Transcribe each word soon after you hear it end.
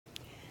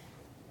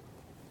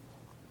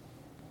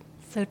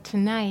So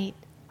tonight,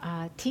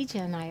 Teja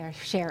and I are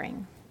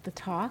sharing the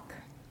talk,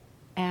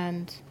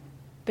 and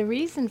the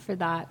reason for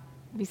that,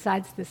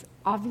 besides this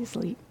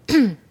obviously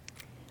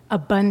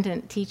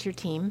abundant teacher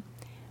team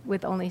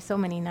with only so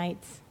many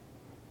nights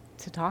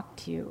to talk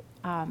to you,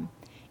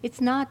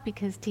 it's not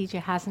because Teja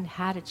hasn't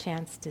had a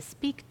chance to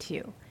speak to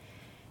you.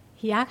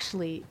 He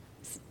actually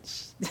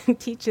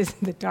teaches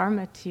the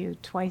Dharma to you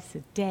twice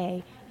a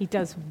day. He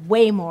does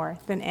way more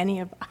than any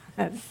of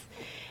us.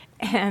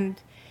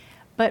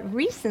 But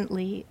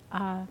recently,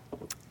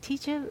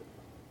 Teja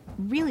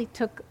really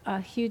took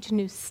a huge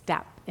new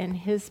step in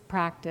his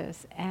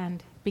practice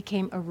and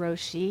became a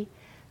Roshi,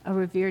 a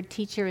revered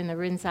teacher in the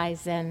Rinzai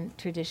Zen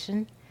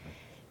tradition.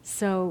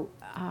 So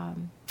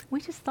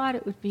we just thought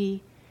it would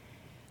be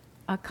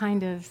a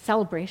kind of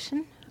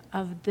celebration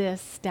of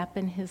this step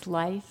in his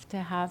life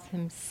to have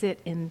him sit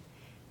in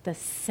the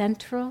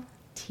central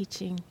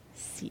teaching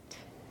seat.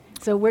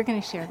 So we're going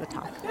to share the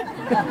talk.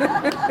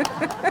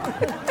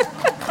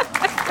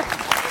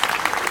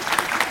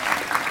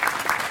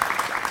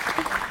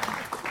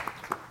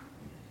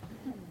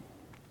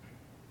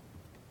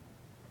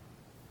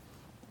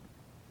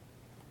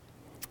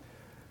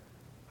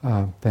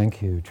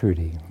 Thank you,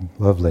 Trudy.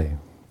 Lovely.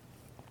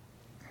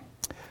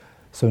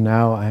 So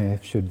now I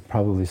should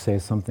probably say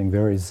something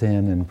very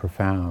zen and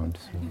profound.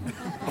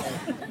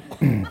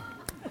 So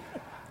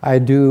I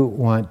do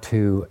want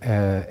to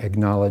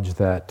acknowledge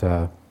that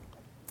that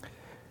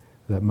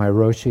my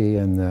Roshi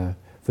and the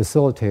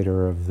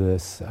facilitator of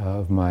this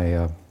of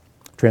my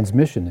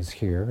transmission is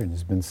here and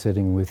has been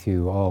sitting with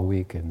you all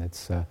week, and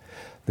it's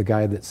the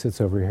guy that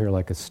sits over here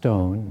like a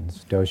stone.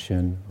 It's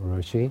Doshin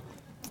Roshi.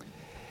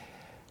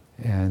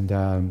 And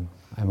I'm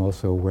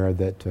also aware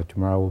that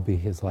tomorrow will be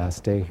his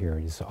last day here.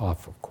 He's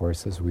off, of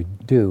course, as we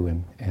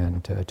do,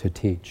 and to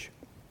teach.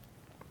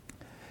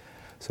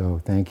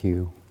 So thank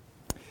you.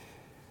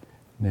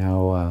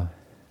 Now,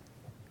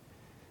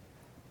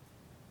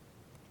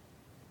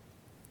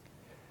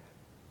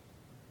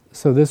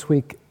 so this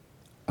week,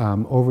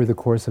 over the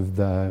course of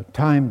our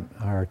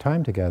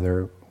time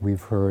together,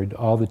 we've heard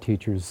all the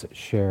teachers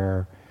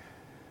share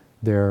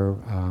their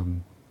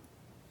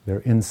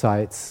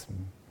insights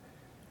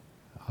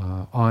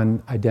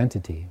on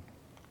identity.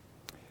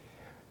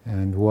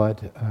 And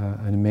what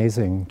an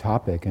amazing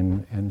topic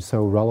and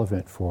so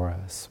relevant for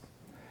us.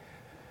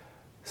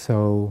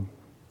 So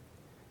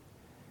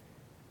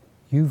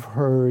you've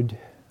heard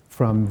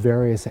from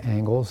various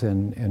angles,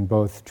 and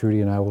both Trudy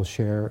and I will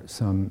share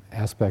some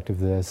aspect of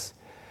this,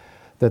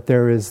 that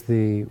there is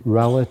the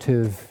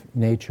relative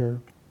nature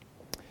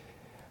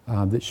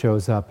that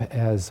shows up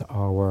as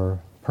our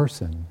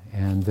person,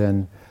 and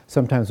then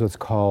sometimes what's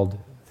called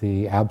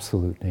the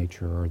absolute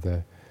nature, or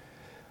the,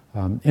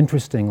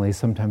 interestingly,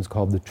 sometimes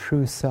called the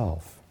true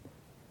self.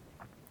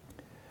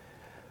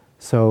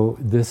 So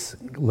this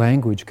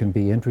language can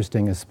be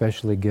interesting,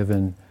 especially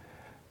given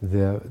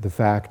the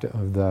fact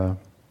of the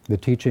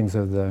teachings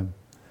of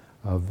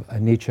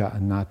anicca,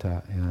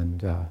 anatta, and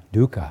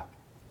dukkha.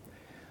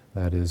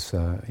 That is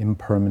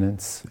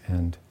impermanence,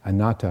 and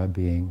anatta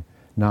being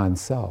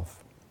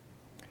non-self.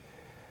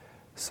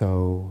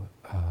 So,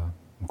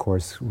 of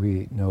course,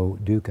 we know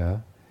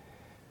dukkha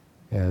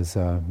as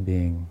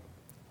being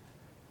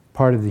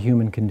part of the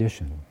human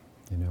condition,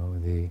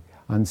 the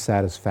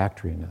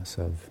unsatisfactoriness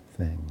of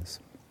things,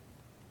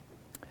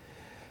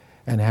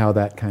 and how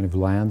that kind of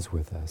lands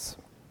with us.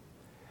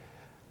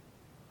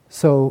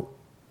 So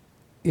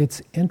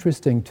it's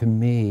interesting to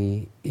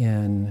me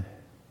in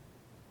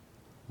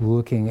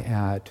looking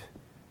at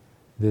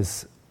the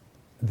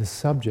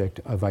subject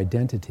of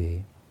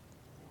identity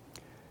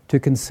to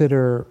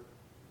consider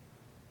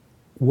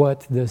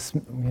what this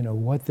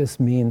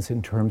means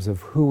in terms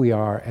of who we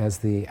are as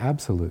the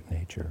absolute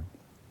nature,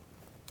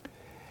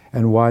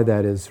 and why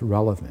that is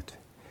relevant.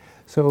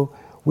 So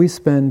we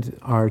spend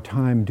our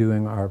time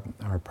doing our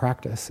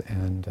practice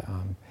and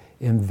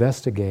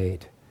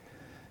investigate,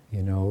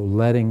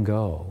 letting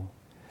go,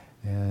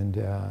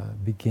 and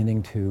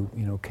beginning to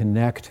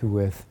connect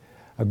with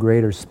a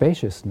greater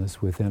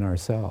spaciousness within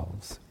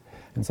ourselves.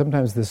 And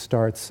sometimes this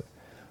starts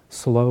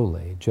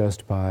slowly,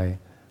 just by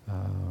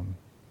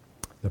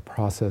the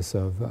process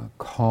of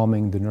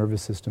calming the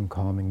nervous system,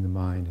 calming the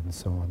mind, and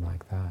so on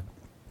like that.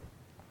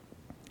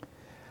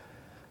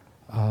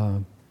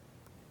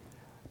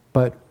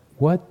 But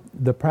what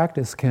the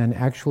practice can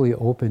actually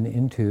open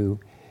into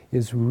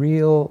is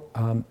real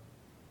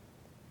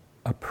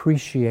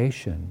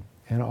appreciation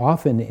and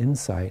often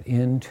insight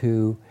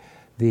into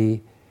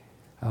the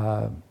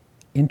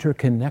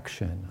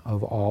interconnection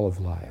of all of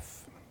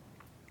life.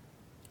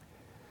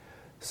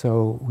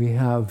 So we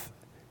have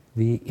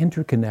the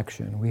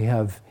interconnection, we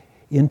have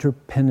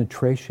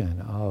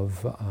interpenetration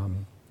of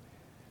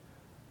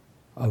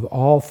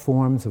all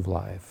forms of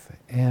life,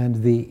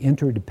 and the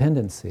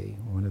interdependency,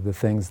 one of the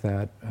things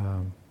that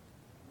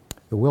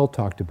the Will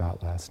talked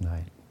about last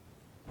night.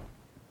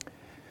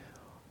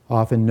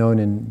 Often known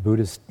in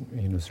Buddhist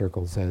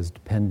circles as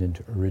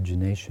dependent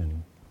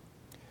origination.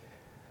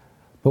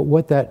 But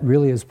what that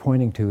really is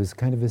pointing to is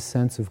kind of a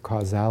sense of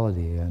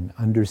causality and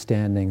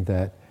understanding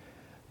that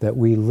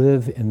we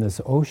live in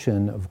this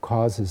ocean of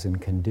causes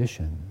and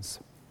conditions.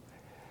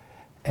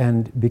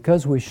 And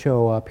because we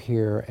show up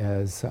here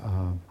as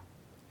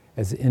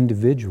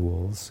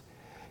individuals,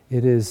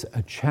 it is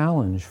a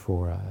challenge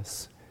for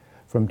us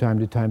from time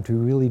to time to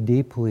really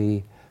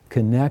deeply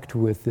connect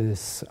with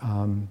this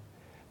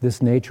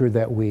nature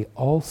that we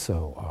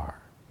also are.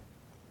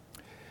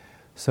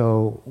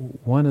 So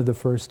one of the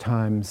first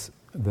times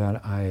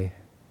that I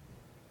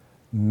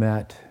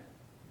met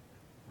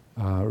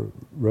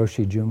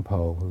Roshi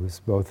Junpo, who's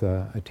both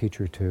a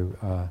teacher to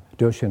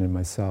Doshin and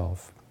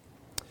myself,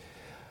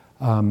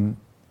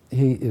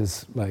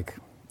 he's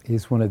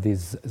one of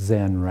these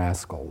Zen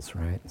rascals,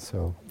 right?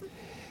 So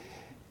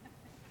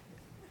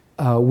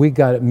we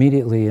got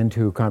immediately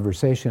into a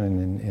conversation,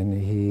 and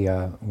he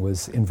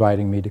was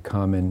inviting me to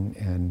come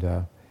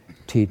and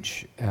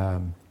teach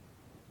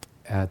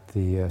at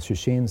the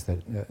Shishins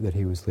that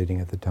he was leading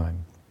at the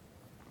time.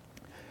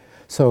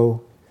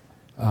 So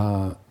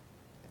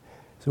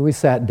we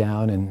sat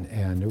down,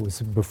 and it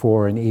was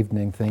before an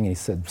evening thing. He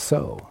said,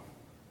 "So,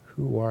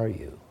 who are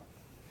you?"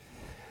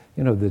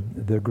 You know,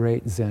 the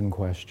great Zen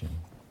question.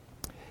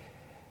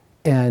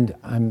 And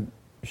I'm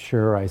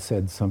sure I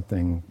said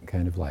something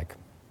kind of like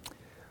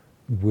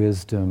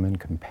wisdom and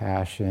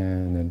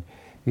compassion,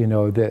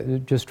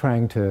 and just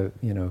trying to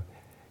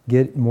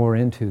get more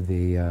into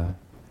the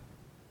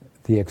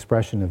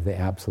expression of the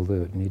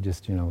absolute. And he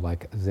just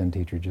like a Zen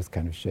teacher just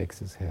kind of shakes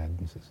his head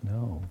and says,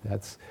 "No,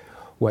 that's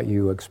what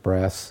you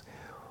express.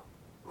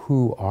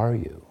 Who are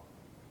you?"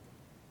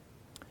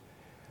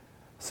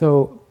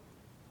 So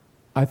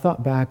I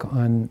thought back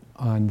on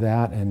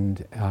that,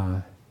 and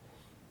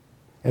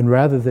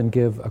rather than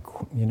give a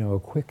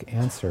quick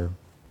answer,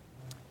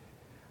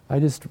 I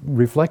just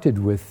reflected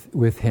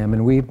with him,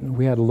 and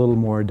we had a little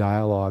more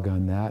dialogue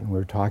on that, and we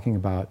were talking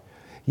about,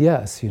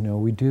 yes,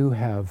 we do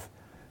have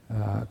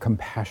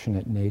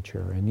compassionate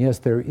nature, and yes,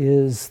 there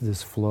is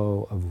this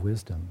flow of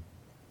wisdom.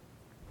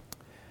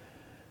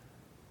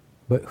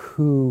 But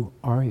who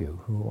are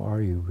you? Who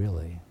are you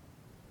really?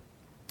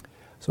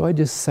 So I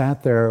just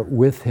sat there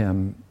with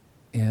him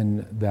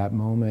in that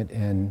moment,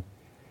 and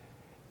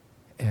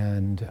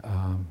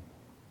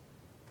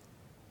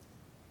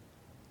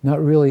not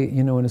really,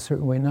 in a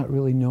certain way, not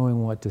really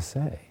knowing what to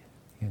say,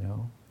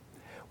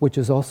 which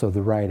is also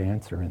the right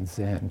answer in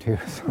Zen too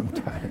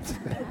sometimes.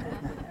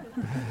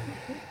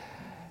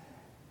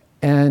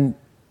 And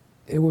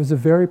it was a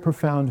very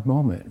profound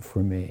moment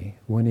for me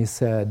when he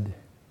said,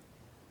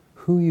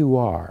 "Who you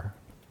are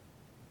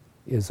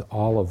is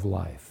all of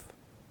life."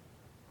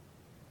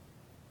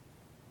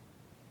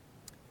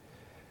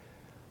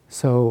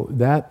 So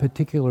that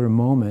particular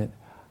moment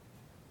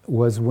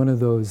was one of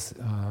those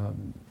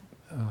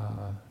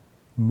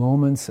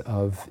moments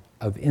of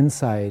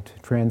insight,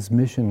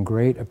 transmission,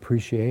 great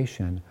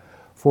appreciation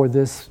for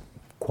this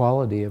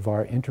quality of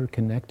our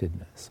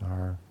interconnectedness,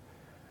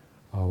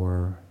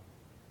 our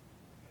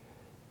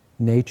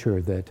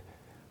nature that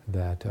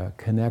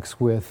connects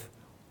with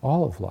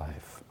all of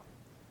life.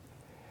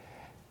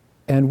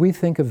 And we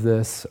think of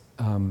this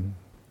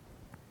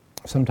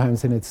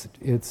sometimes, and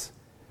it's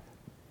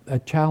a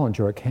challenge,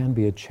 or it can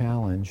be a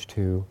challenge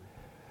to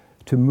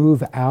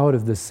move out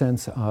of the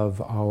sense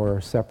of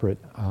our separate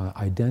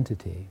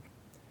identity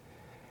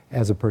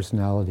as a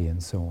personality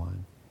and so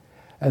on.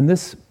 And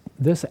this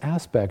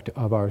aspect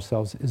of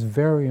ourselves is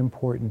very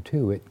important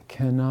too. It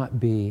cannot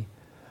be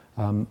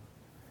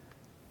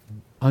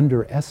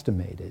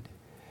underestimated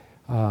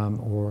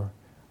or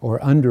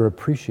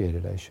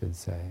underappreciated, I should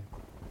say.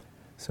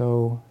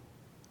 So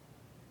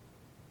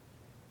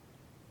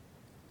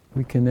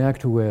we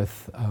connect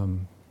with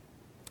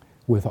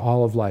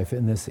all of life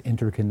in this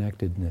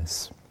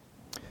interconnectedness,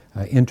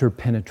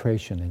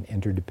 interpenetration and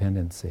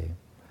interdependency.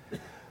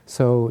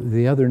 So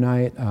the other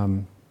night,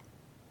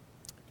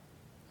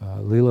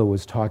 Leela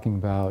was talking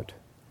about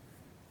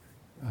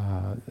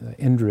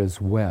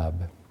Indra's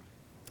web.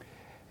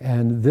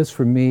 And this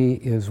for me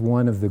is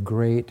one of the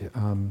great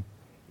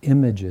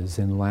images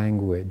in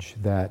language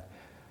that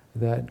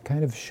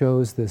kind of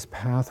shows this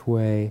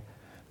pathway,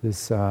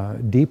 this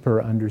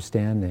deeper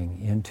understanding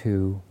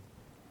into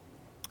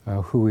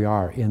who we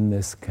are in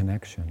this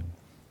connection.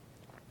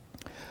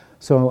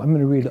 So I'm going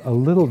to read a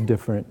little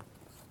different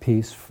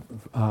piece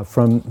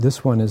from,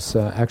 this one is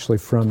actually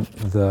from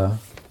the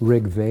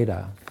Rig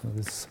Veda. So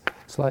this is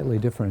slightly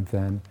different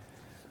than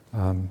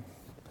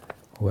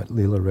what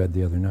Leela read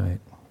the other night.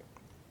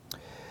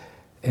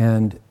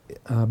 And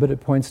but it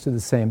points to the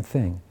same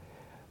thing.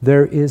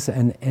 There is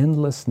an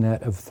endless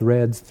net of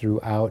threads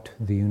throughout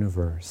the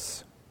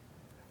universe.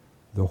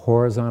 The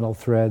horizontal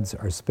threads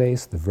are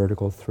space, the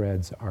vertical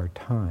threads are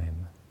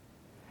time.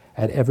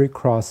 At every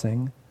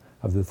crossing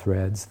of the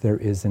threads, there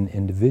is an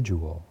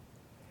individual,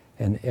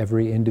 and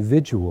every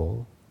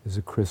individual is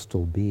a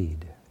crystal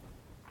bead.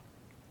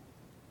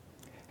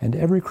 And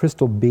every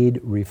crystal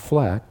bead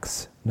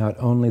reflects not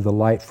only the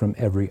light from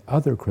every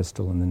other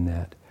crystal in the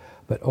net,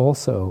 but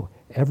also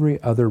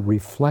every other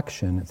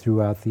reflection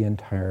throughout the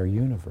entire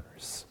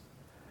universe.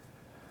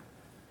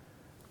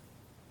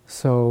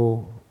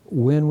 So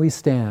when we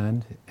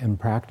stand and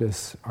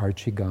practice our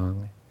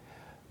Qigong,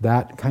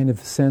 that kind of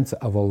sense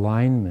of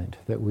alignment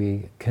that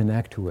we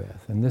connect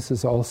with, and this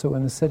is also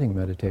in the sitting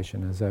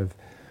meditation as I've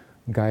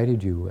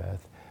guided you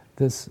with,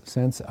 this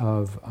sense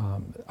of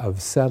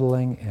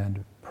settling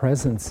and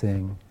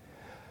presencing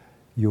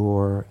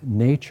your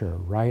nature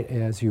right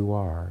as you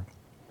are,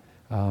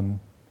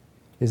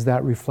 is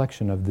that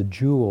reflection of the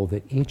jewel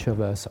that each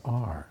of us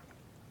are.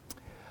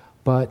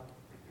 But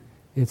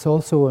it's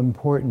also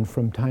important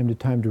from time to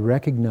time to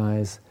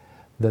recognize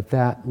that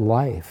that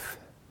life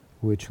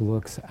which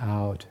looks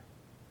out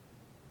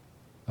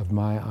of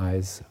my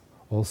eyes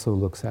also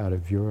looks out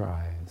of your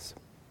eyes.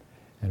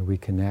 And we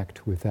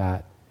connect with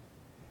that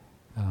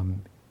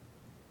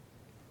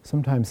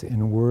sometimes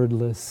in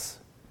wordless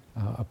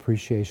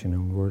appreciation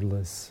and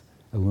wordless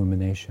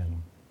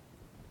illumination.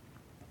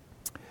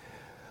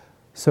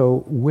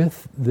 So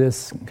with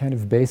this kind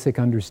of basic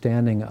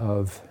understanding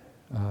of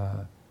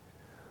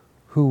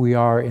who we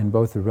are in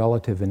both the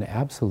relative and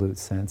absolute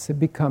sense, it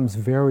becomes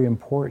very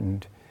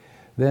important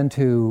then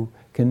to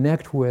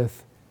connect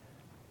with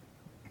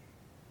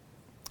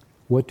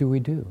what do we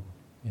do?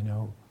 You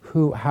know,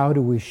 how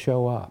do we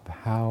show up?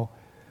 How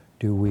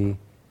do we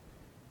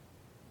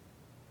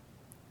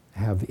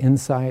have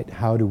insight?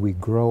 How do we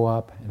grow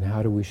up? And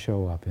how do we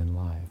show up in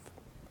life?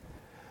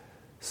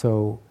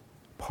 So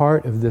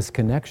part of this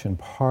connection,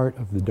 part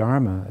of the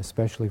Dharma,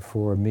 especially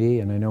for me,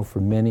 and I know for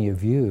many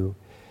of you,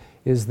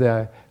 is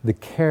the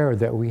care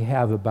that we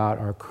have about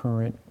our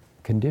current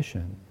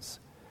conditions,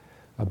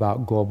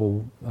 about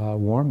global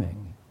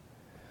warming,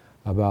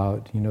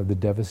 about the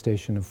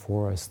devastation of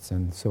forests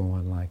and so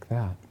on like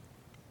that.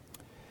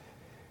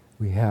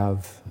 We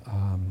have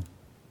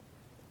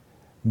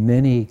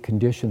many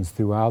conditions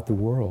throughout the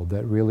world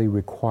that really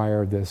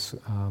require this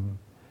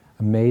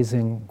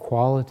amazing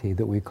quality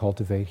that we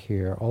cultivate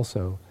here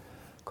also,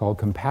 called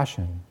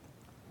compassion.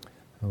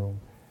 So,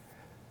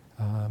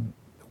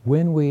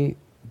 when we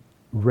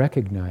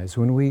recognize,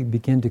 when we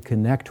begin to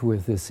connect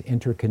with this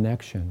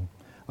interconnection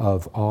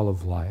of all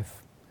of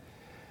life,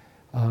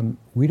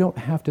 we don't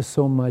have to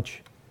so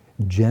much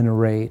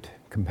generate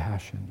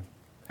compassion.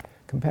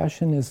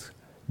 Compassion is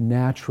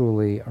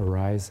naturally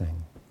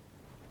arising.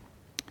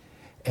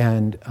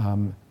 And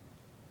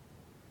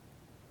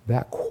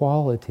that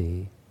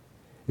quality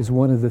is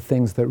one of the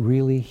things that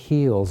really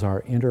heals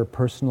our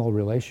interpersonal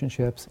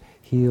relationships,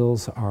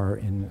 heals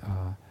our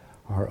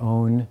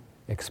own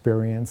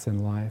experience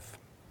in life.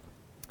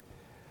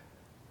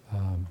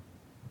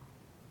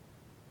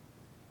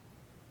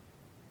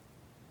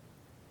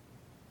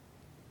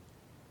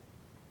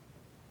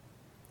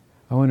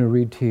 I want to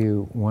read to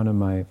you one of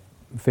my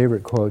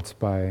favorite quotes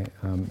by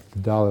the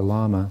Dalai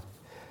Lama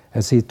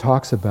as he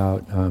talks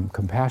about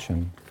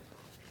compassion.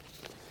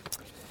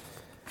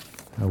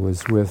 I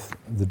was with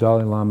the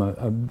Dalai Lama.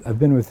 I've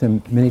been with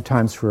him many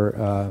times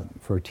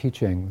for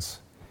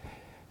teachings,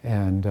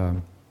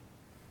 and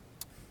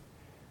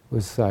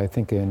was I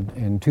think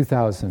in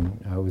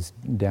 2000 I was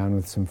down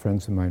with some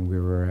friends of mine. We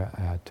were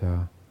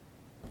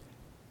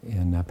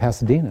in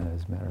Pasadena,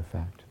 as a matter of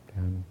fact,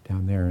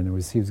 down there, and he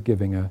was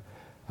giving a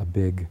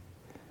big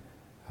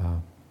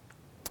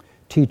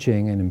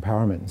teaching and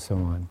empowerment and so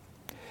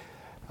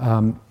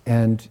on.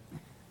 And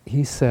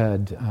he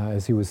said,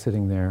 as he was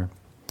sitting there,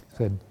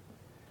 said,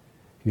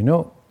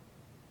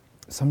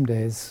 some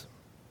days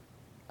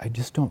I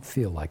just don't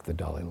feel like the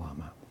Dalai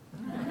Lama.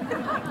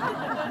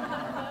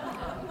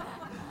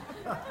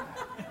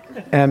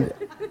 And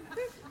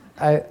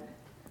I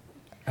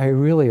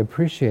really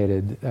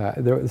appreciated,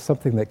 there was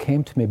something that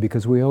came to me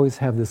because we always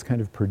have this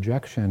kind of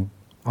projection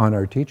on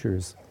our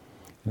teachers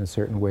in a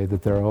certain way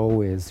that they're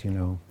always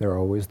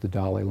the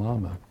Dalai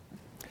Lama.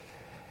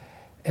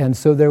 And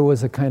so there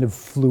was a kind of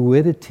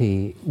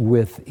fluidity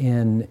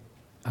within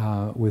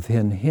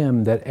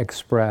him that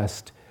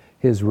expressed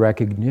his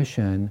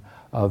recognition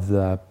of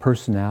the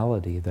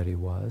personality that he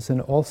was,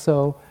 and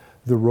also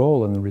the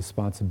role and the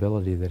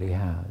responsibility that he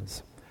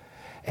has.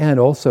 And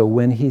also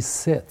when he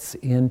sits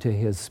into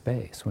his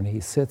space, when he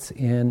sits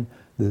in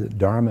the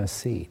Dharma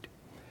seat,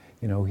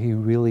 he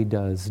really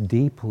does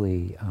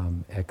deeply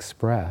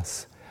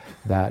express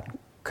that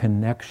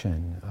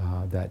connection,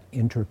 that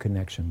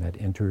interconnection, that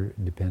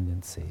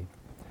interdependency.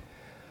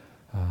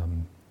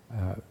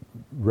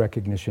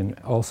 Recognition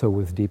also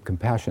with deep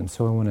compassion.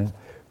 So I want to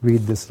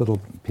read this little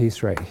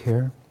piece right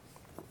here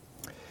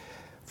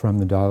from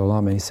the Dalai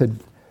Lama. He said,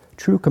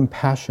 "True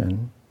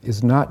compassion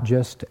is not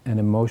just an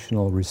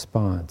emotional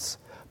response,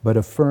 but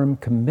a firm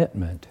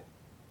commitment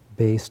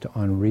based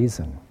on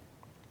reason.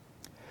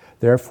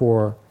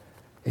 Therefore,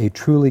 a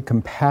truly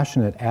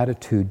compassionate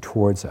attitude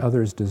towards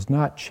others does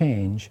not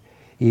change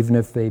even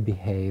if they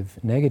behave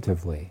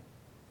negatively.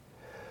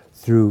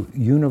 Through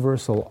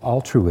universal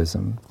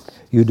altruism,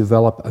 you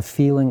develop a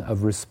feeling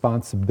of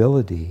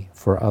responsibility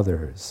for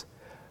others,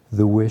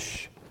 the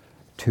wish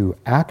to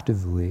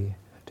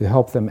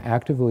help them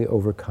actively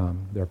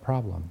overcome their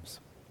problems."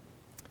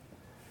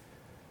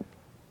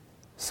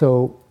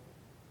 So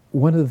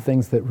one of the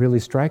things that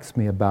really strikes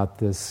me about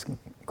this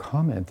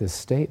comment, this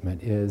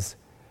statement, is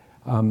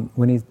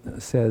when he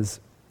says,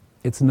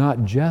 it's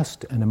not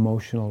just an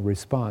emotional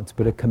response,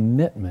 but a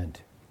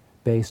commitment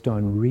based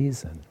on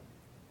reason.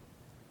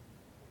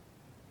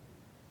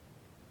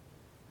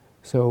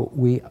 So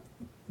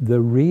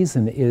the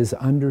reason is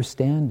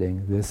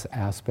understanding this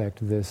aspect,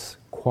 this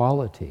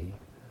quality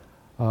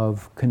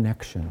of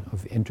connection,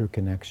 of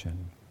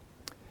interconnection.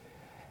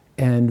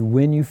 And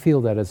when you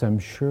feel that, as I'm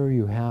sure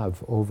you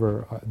have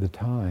over the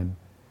time,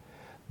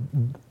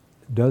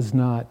 does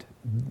not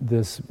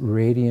this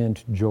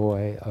radiant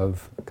joy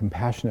of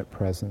compassionate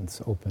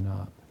presence open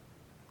up?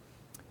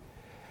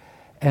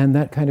 And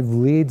that kind of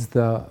leads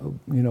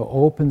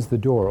opens the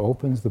door,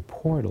 opens the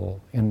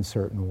portal in a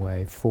certain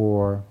way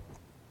for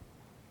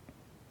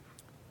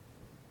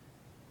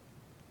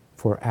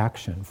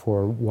action,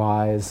 for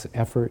wise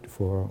effort,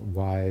 for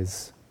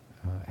wise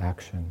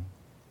action.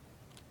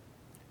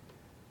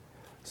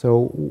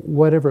 So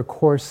whatever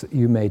course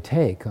you may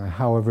take,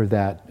 however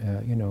that,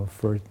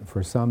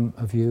 for some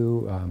of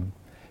you,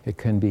 it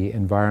can be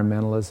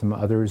environmentalism,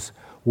 others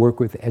work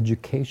with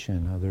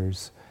education,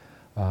 others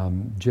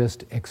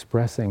just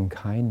expressing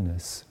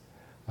kindness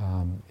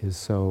is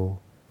so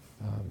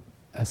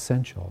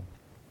essential.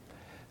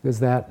 Because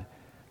that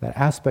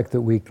aspect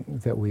that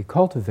we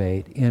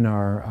cultivate in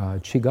our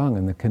qigong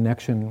and the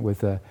connection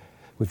with the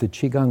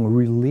qigong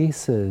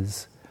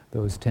releases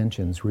those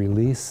tensions,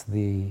 release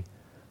the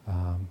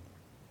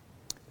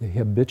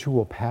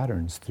habitual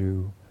patterns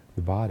through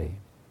the body.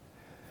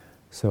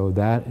 So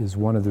that is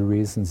one of the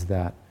reasons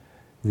that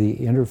the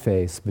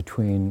interface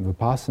between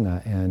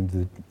Vipassana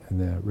and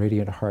the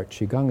Radiant Heart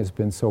Qigong has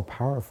been so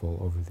powerful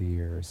over the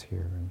years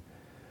here.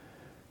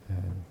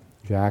 And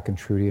Jack and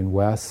Trudy and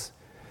Wes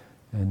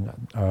and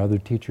our other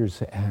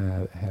teachers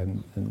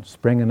and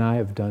Spring and I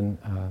have done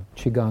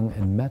Qigong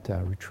and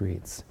Metta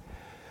retreats.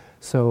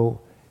 So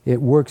it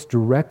works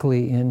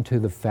directly into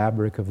the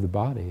fabric of the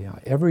body.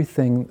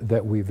 Everything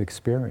that we've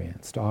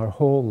experienced, our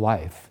whole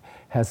life,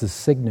 has a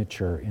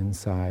signature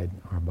inside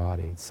our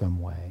body in some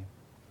way.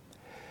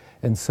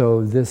 And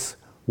so this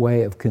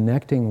way of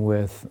connecting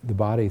with the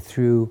body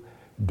through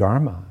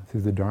Dharma,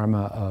 through the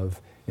Dharma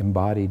of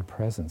embodied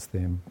presence,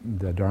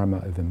 the Dharma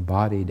of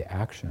embodied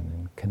action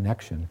and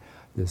connection,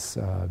 this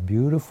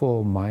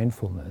beautiful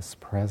mindfulness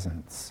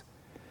presence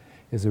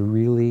is a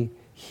really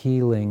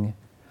healing,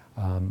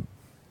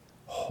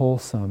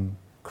 wholesome,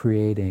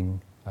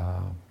 creating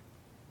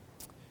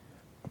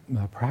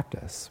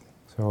practice.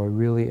 So I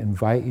really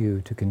invite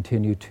you to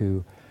continue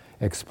to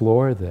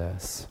explore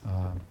this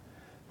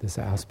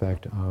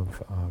aspect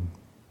of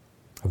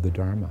the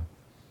Dharma.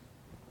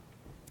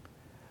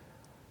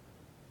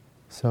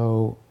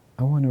 So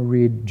I want to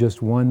read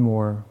just one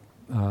more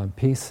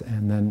piece,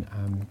 and then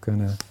I'm going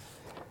to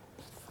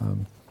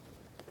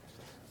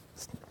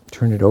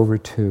turn it over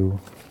to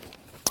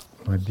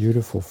my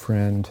beautiful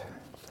friend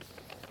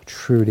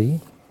Trudy.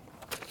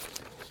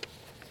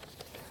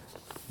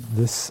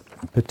 This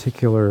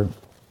particular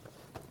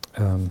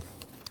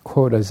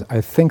quote is,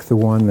 I think, the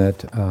one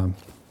that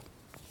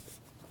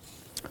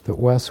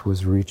Wes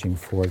was reaching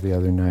for the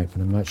other night,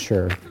 but I'm not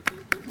sure.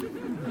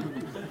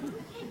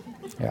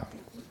 Yeah.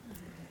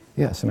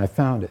 Yes, and I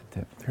found it.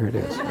 There it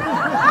is.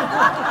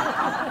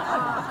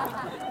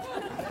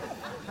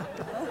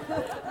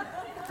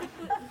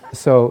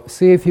 So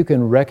see if you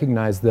can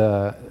recognize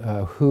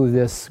who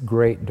this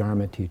great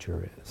Dharma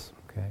teacher is.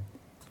 Okay.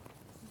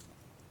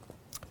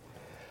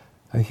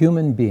 A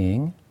human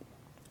being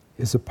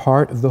is a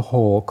part of the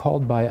whole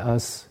called by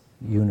us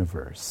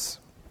universe,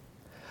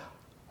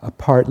 a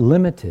part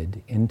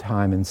limited in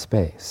time and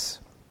space.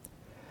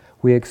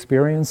 We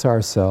experience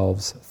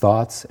ourselves,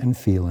 thoughts and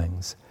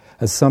feelings,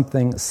 as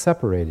something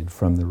separated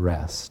from the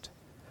rest,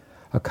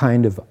 a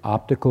kind of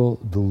optical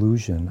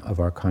delusion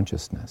of our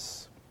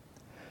consciousness.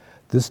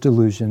 This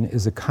delusion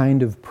is a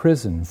kind of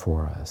prison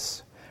for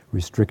us,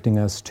 restricting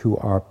us to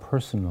our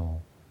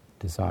personal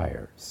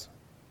desires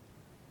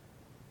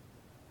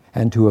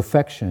and to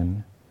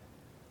affection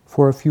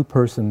for a few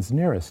persons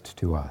nearest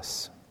to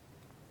us.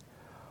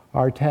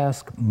 Our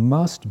task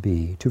must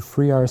be to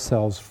free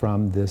ourselves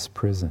from this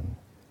prison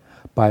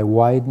by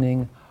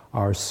widening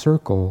our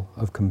circle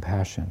of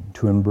compassion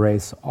to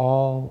embrace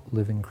all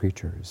living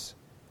creatures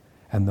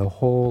and the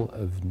whole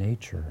of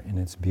nature in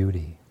its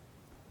beauty.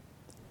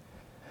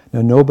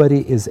 Now,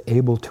 nobody is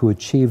able to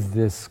achieve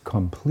this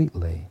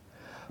completely,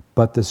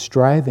 but the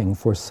striving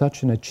for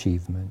such an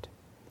achievement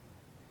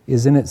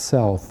is in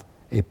itself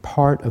a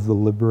part of the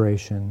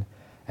liberation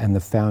and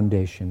the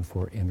foundation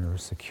for inner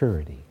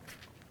security.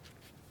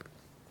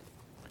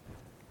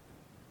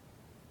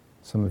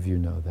 Some of you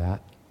know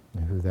that,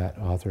 and who that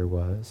author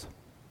was.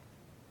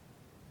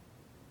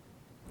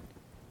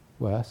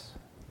 Wes?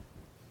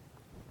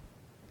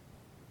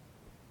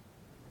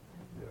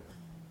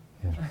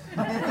 Yes.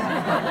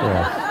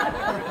 Yes.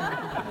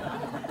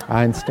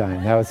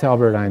 Einstein. That was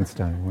Albert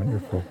Einstein.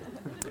 Wonderful.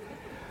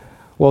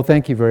 Well,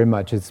 thank you very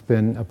much. It's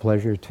been a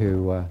pleasure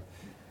to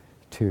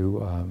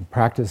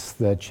practice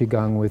the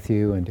Qigong with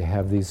you and to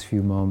have these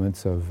few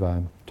moments of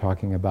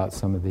talking about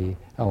some of the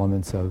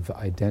elements of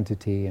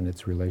identity and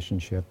its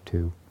relationship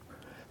to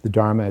the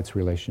Dharma, its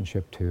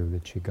relationship to the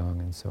Qigong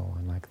and so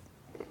on,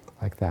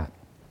 like that.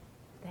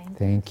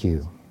 Thank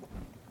you.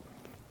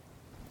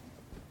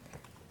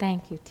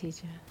 Thank you,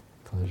 Teja.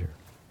 Pleasure.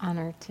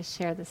 Honored to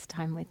share this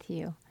time with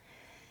you.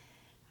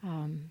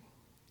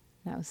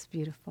 That was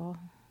beautiful.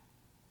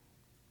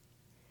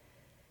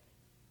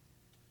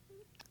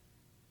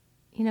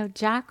 You know,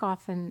 Jack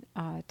often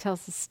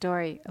tells a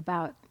story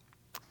about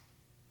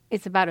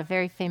a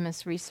very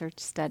famous research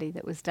study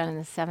that was done in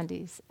the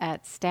 70s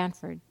at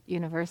Stanford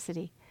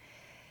University.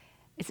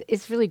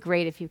 It's really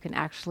great if you can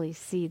actually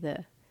see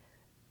the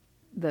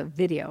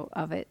video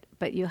of it,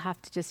 but you'll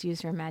have to just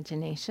use your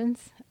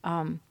imaginations.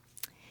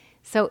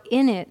 So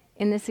in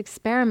this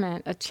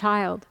experiment, a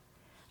child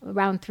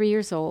around 3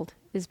 years old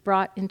is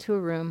brought into a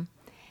room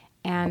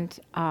and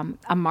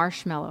a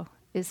marshmallow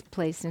is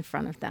placed in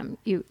front of them.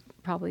 You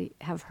probably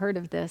have heard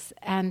of this.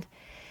 And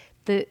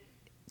the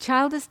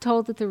child is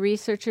told that the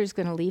researcher is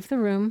going to leave the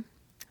room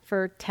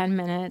for 10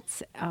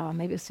 minutes,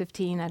 maybe it was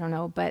 15, I don't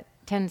know, but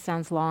 10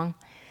 sounds long.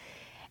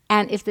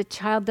 And if the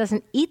child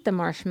doesn't eat the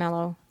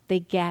marshmallow, they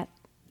get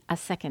a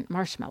second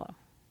marshmallow.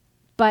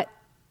 But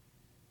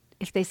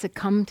if they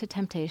succumb to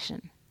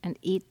temptation and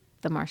eat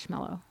the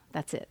marshmallow,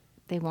 that's it.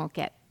 They won't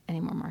get any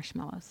more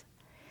marshmallows.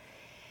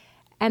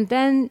 And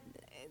then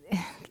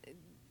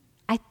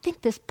I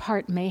think this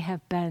part may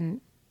have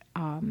been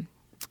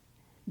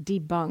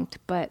debunked,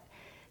 but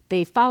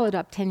they followed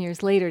up 10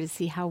 years later to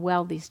see how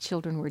well these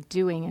children were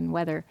doing and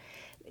whether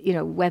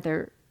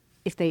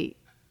if they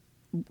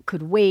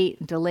could wait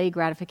and delay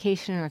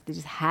gratification or if they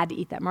just had to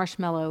eat that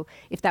marshmallow,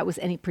 if that was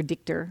any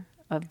predictor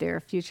of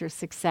their future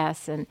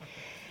success. And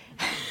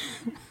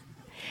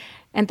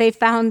and they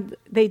found,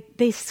 they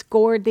did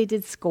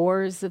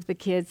scores of the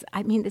kids.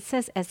 I mean, it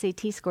says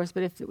SAT scores,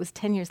 but if it was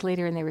 10 years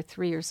later and they were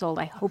 3 years old,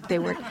 I hope they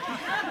were...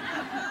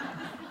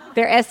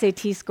 Their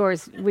SAT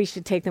scores, we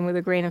should take them with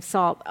a grain of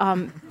salt.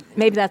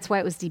 Maybe that's why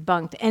it was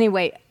debunked.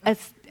 Anyway,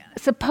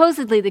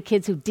 supposedly the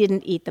kids who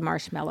didn't eat the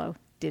marshmallow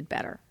did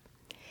better.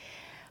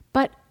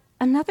 But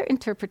another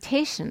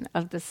interpretation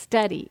of the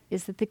study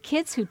is that the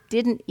kids who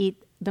didn't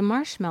eat the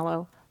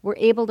marshmallow were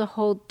able to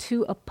hold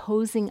two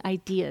opposing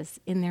ideas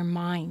in their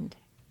mind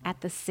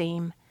at the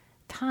same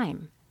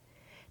time.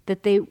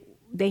 That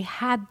they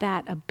had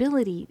that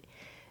ability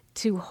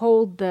to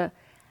hold the,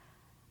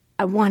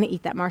 I want to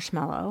eat that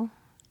marshmallow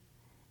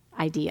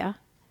idea,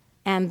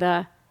 and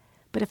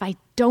but if I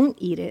don't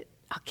eat it,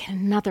 I'll get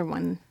another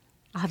one.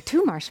 I'll have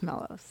two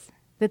marshmallows.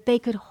 That they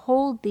could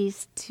hold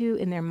these two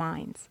in their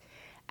minds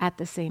at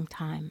the same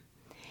time.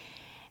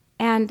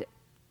 And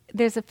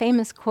there's a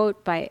famous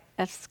quote by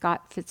F.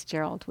 Scott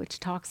Fitzgerald which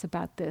talks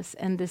about this,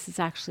 and this is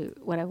actually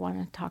what I want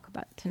to talk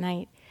about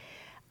tonight.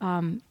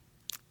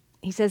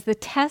 He says, the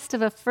test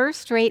of a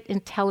first-rate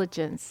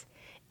intelligence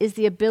is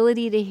the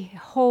ability to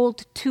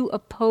hold two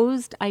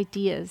opposed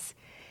ideas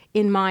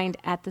in mind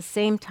at the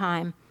same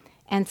time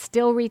and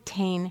still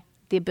retain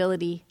the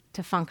ability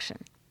to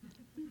function.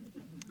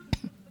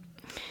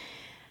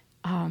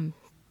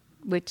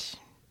 Which,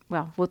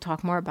 well, we'll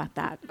talk more about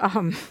that.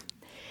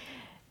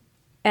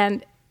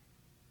 And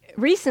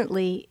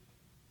recently,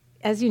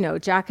 as you know,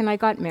 Jack and I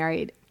got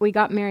married. We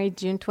got married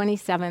June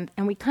 27th,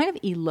 and we kind of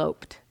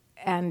eloped.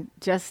 And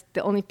just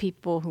the only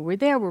people who were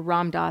there were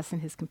Ram Dass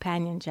and his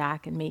companion,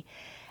 Jack, and me.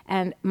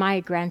 And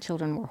my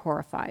grandchildren were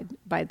horrified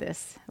by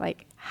this.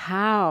 Like,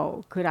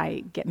 how could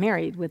I get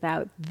married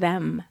without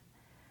them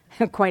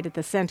quite at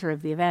the center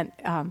of the event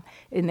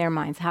in their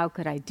minds? How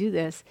could I do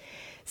this?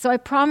 So I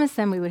promised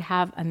them we'd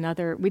have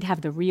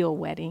the real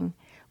wedding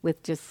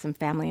with just some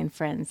family and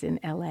friends in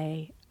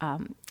LA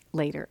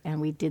later.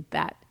 And we did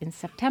that in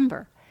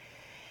September.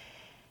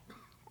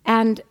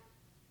 And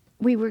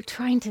we were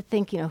trying to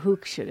think, who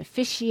should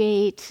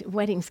officiate.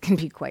 Weddings can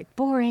be quite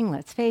boring,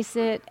 let's face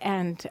it.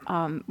 And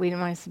we didn't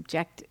want to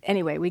subject.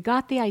 Anyway, we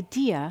got the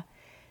idea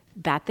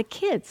that the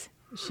kids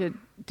should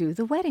do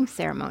the wedding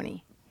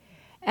ceremony.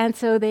 And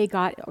so they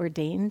got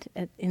ordained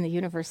in the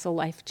Universal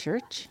Life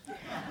Church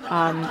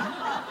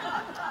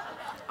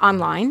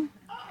online,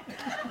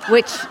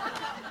 which,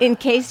 in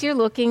case you're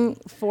looking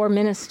for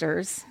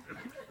ministers,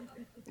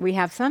 we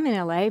have some in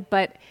LA,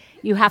 but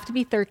you have to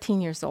be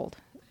 13 years old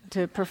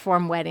to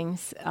perform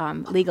weddings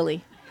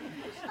legally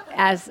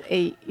as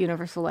a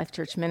Universal Life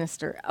Church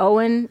minister.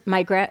 Owen,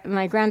 my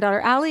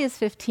granddaughter Allie is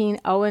 15.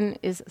 Owen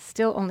is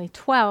still only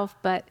 12,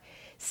 but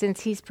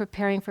since he's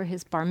preparing for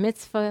his bar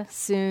mitzvah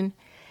soon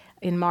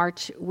in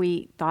March,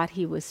 we thought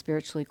he was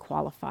spiritually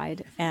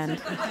qualified. And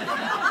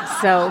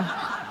so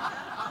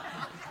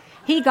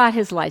he got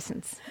his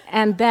license.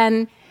 And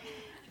then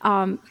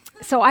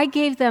so I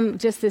gave them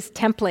just this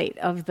template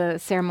of the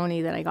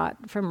ceremony that I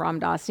got from Ram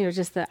Dass,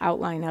 just the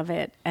outline of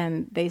it,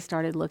 and they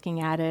started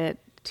looking at it,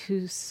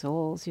 two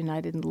souls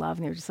united in love,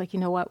 and they were just like, you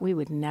know what, we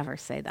would never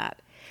say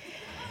that.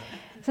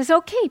 So I said,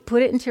 okay,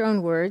 put it into your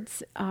own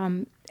words.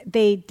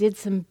 They did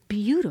some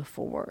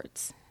beautiful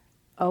words.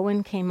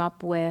 Owen came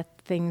up with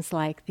things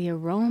like the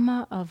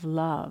aroma of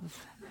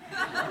love.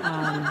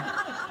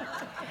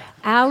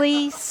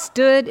 Allie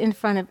stood in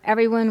front of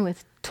everyone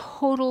with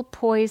total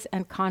poise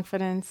and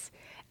confidence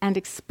and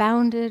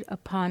expounded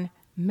upon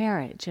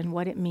marriage and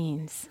what it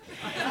means.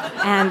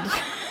 And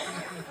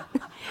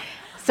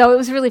so it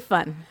was really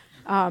fun.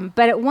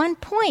 But at one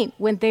point,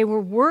 when they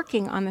were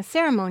working on the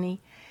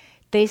ceremony,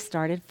 they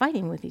started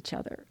fighting with each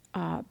other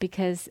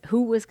because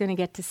who was going to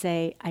get to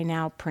say, "I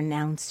now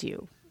pronounce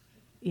you"?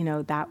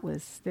 That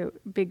was the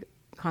big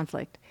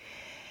conflict.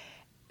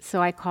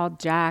 So I called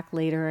Jack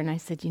later and I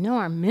said,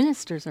 our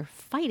ministers are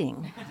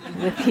fighting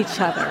with each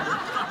other.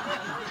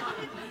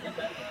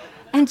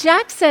 And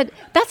Jack said,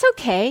 "That's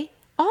okay.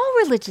 All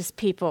religious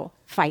people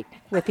fight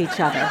with each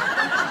other."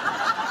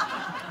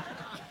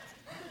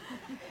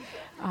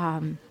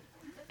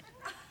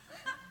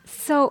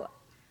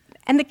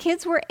 And the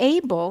kids were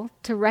able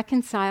to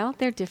reconcile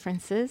their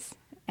differences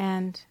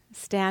and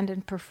stand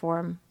and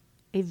perform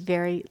a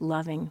very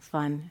loving,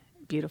 fun,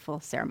 beautiful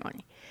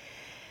ceremony.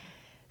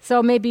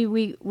 So maybe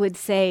we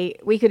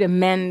could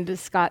amend the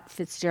Scott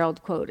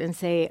Fitzgerald quote and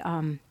say,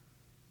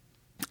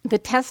 the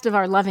test of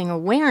our loving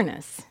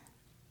awareness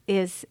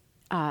is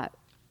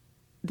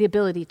the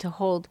ability to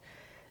hold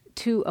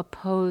two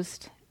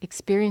opposed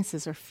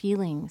experiences or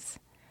feelings,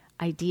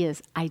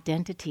 ideas,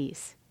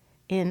 identities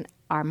in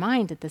our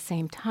mind at the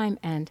same time,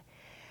 and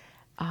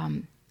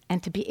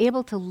to be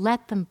able to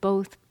let them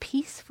both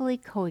peacefully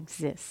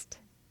coexist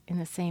in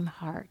the same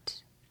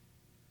heart.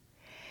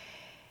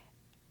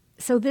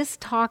 So this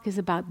talk is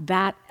about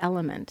that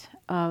element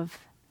of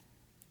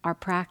our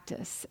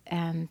practice,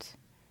 and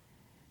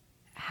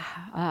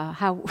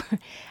how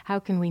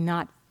can we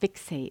not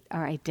fixate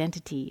our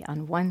identity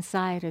on one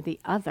side or the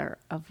other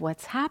of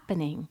what's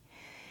happening.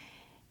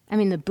 I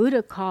mean, the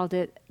Buddha called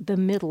it the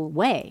middle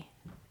way,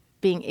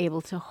 being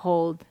able to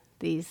hold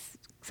these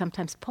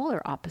sometimes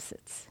polar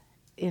opposites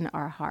in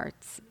our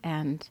hearts,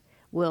 and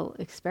we'll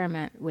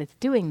experiment with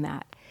doing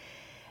that.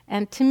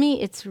 And to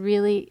me, it's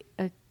really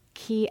a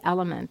key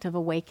element of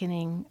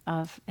awakening,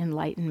 of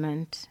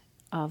enlightenment,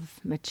 of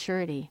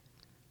maturity.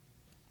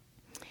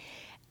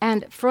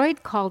 And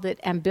Freud called it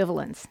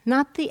ambivalence,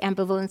 not the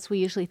ambivalence we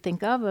usually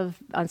think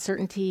of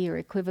uncertainty or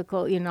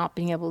equivocal, not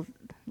being able,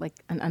 like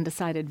an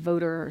undecided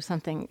voter or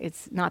something.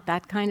 It's not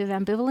that kind of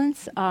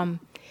ambivalence.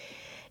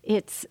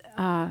 It's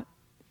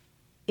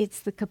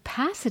the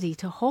capacity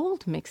to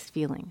hold mixed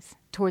feelings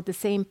toward the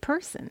same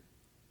person,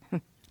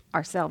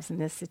 ourselves in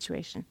this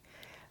situation.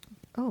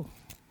 Oh,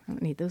 I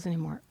don't need those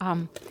anymore.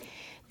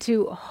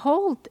 To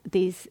hold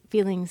these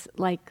feelings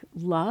like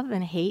love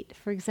and hate,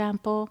 for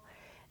example.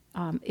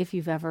 If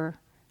you've ever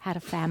had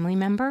a family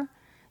member,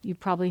 you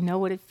probably know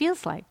what it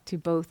feels like to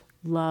both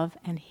love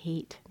and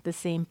hate the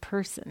same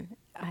person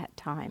at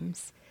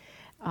times.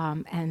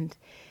 And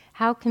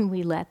how can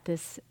we let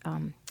this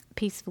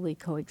peacefully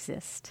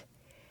coexist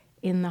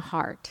in the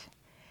heart?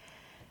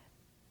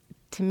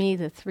 To me,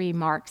 the three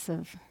marks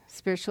of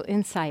spiritual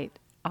insight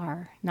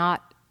are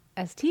not,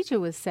 as Teja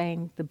was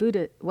saying,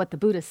 what the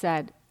Buddha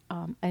said,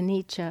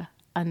 anicca,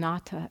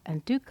 anatta,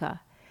 and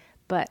dukkha,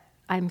 but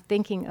I'm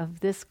thinking of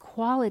this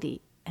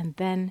quality, and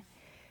then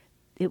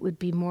it would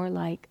be more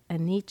like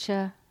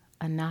anicca,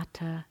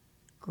 anatta,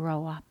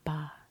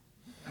 growappa.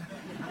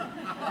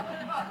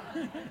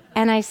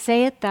 And I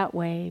say it that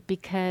way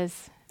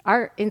because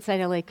our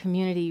Inside LA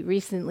community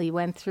recently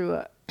went through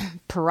a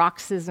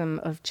paroxysm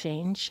of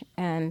change,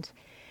 and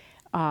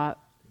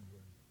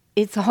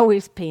it's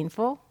always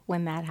painful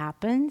when that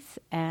happens,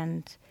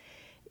 and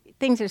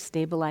things are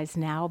stabilized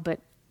now, but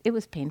it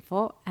was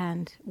painful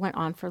and went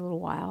on for a little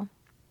while.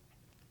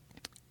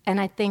 And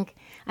I think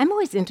I'm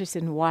always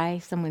interested in why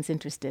someone's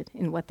interested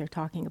in what they're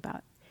talking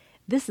about.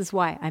 This is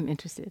why I'm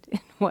interested in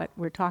what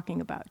we're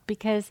talking about.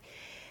 Because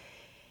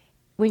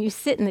when you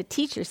sit in the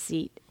teacher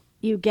seat,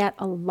 you get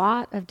a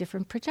lot of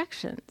different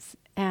projections.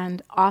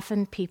 And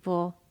often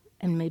people,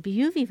 and maybe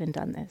you've even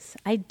done this,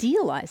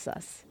 idealize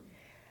us.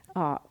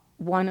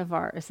 One of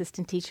our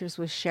assistant teachers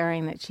was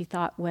sharing that she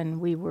thought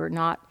when we were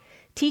not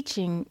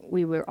teaching,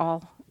 we were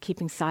all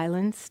keeping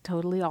silence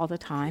totally all the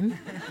time.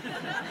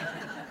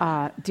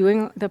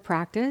 Doing the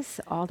practice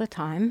all the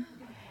time,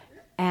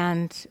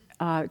 and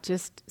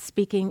just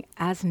speaking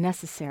as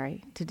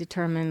necessary to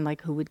determine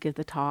like who would give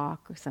the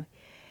talk or something.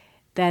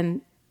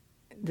 Then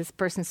this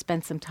person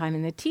spent some time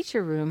in the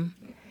teacher room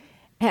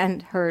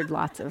and heard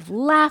lots of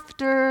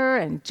laughter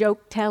and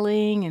joke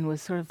telling and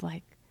was sort of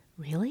like,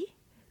 really?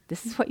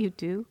 This is what you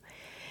do?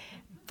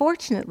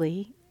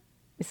 Fortunately,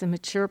 it's a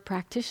mature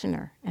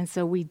practitioner, and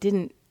so we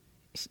didn't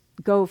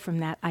go from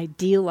that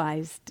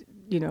idealized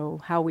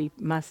how we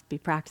must be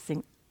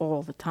practicing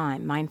all the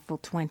time, mindful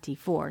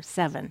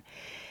 24/7.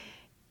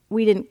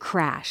 We didn't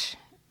crash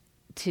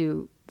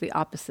to the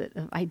opposite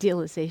of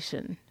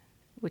idealization,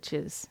 which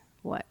is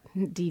what?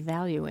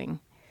 Devaluing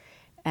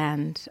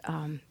and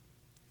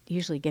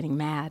usually getting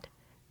mad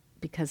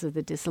because of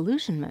the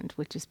disillusionment,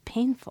 which is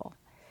painful.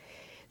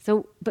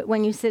 So, but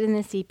when you sit in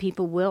the seat,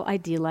 people will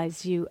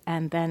idealize you,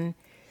 and then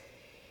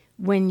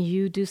when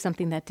you do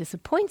something that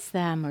disappoints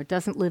them or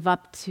doesn't live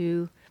up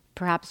to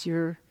perhaps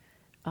your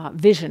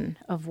vision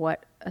of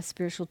what a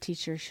spiritual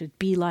teacher should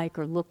be like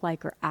or look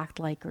like or act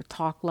like or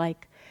talk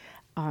like,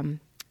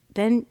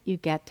 then you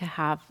get to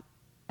have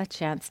a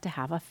chance to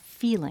have a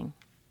feeling,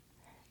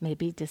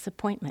 maybe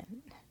disappointment.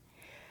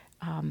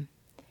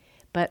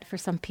 But for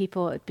some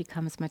people, it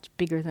becomes much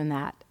bigger than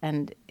that,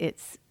 and it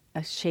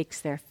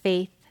shakes their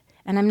faith.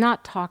 And I'm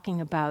not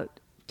talking about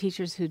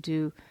teachers who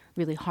do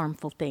really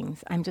harmful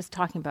things. I'm just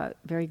talking about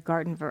very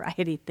garden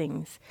variety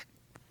things,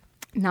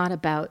 not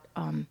about,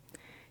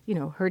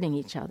 hurting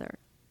each other.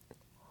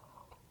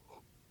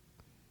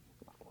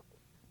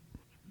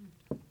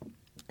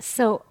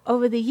 So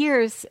over the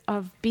years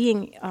of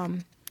being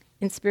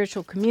in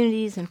spiritual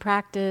communities and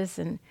practice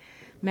and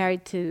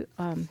married to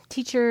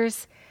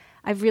teachers,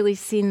 I've really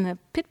seen the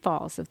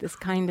pitfalls of this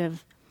kind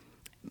of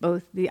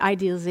both the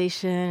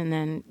idealization and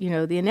then,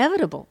 the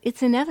inevitable.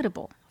 It's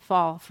inevitable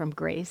fall from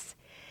grace.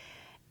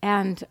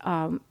 And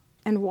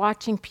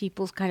watching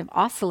people kind of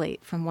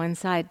oscillate from one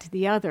side to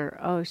the other.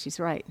 Oh, she's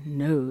right.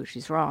 No,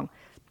 she's wrong.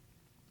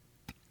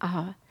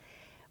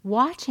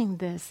 Watching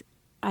this,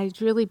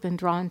 I've really been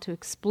drawn to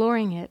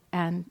exploring it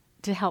and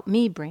to help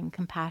me bring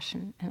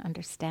compassion and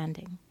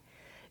understanding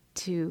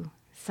to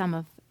some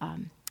of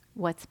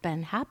what's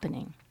been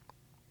happening.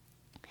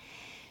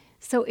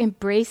 So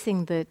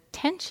embracing the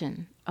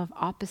tension of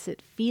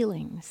opposite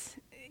feelings,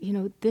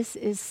 this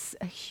is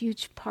a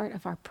huge part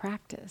of our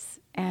practice.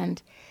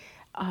 And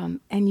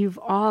you've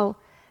all,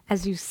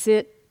 as you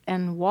sit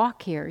and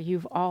walk here,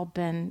 you've all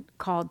been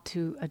called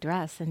to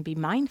address and be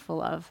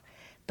mindful of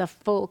the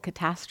full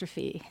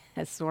catastrophe,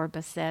 as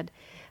Zorba said.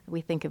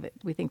 We think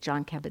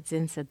John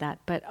Kabat-Zinn said that,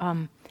 but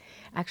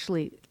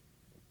actually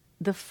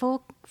the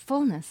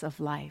fullness of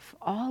life,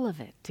 all of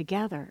it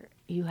together,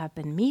 you have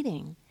been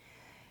meeting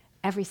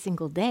every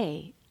single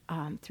day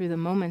through the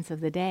moments of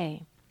the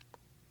day.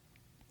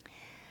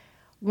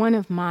 One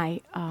of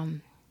my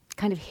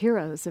kind of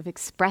heroes of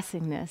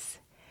expressing this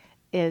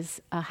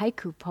is a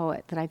haiku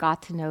poet that I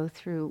got to know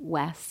through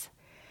Wes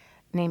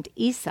named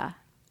Isa.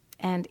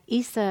 And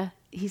Isa,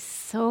 he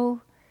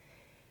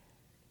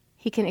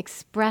can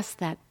express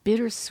that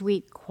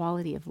bittersweet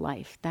quality of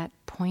life, that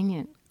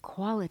poignant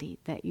quality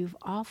that you've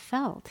all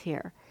felt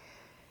here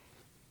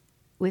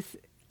with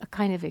a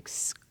kind of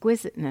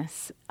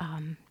exquisiteness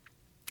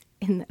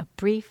in a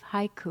brief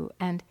haiku.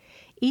 And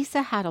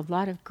Isa had a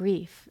lot of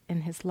grief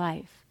in his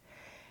life.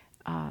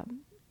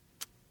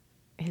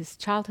 His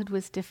childhood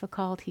was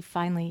difficult. He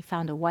finally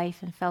found a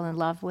wife and fell in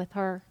love with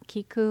her,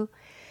 Kiku.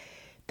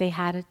 They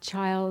had a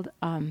child.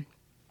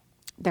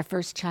 Their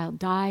first child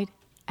died,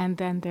 and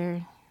then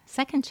their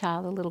second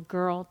child, a little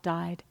girl,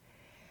 died,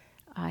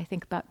 I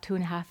think about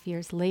 2.5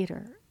 years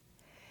later.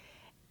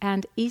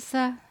 And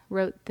Isa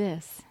wrote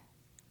this.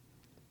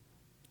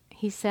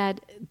 He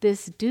said,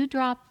 "This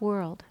dewdrop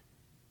world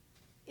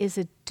is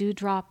a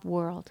dewdrop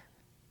world,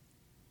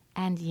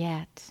 and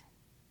yet,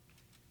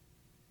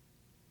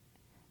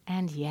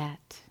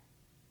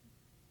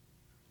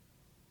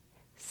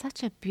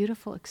 such a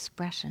beautiful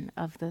expression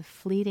of the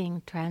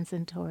fleeting,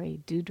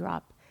 transitory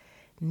dewdrop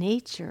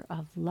nature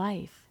of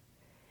life.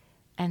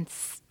 And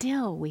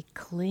still we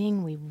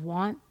cling, we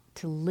want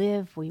to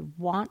live, we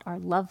want our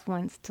loved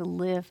ones to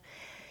live.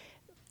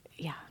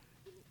 Yeah,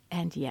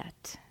 and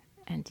yet.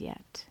 And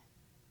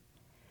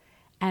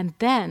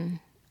then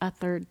a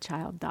third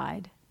child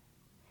died.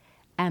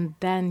 And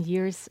then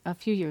a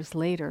few years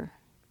later,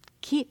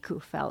 Kiku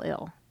fell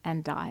ill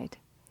and died.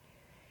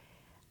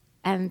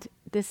 And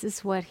this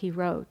is what he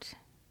wrote.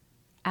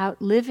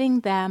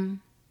 Outliving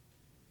them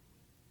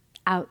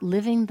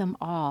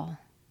all.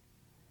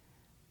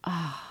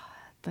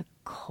 The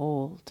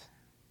cold.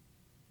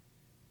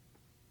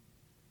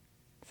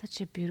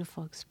 Such a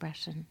beautiful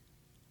expression.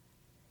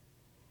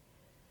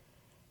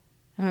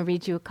 I'm going to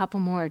read you a couple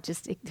more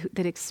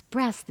that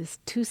express this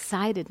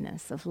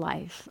two-sidedness of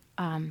life.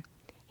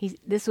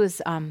 This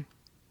is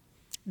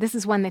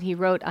one that he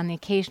wrote on the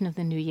occasion of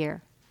the New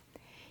Year.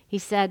 He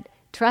said,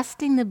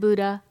 "Trusting the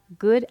Buddha,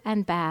 good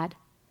and bad,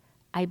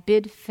 I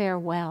bid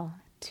farewell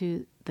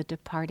to the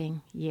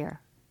departing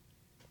year."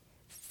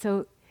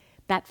 So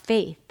that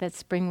faith that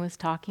Spring was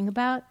talking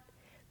about,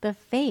 the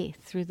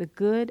faith through the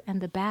good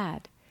and the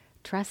bad,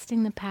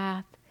 trusting the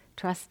path,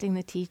 trusting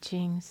the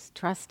teachings,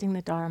 trusting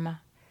the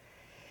Dharma,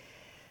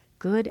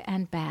 good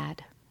and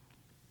bad.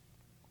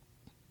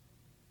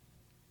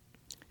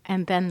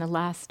 And then the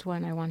last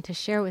one I want to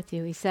share with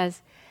you, he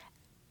says,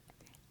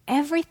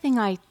 "Everything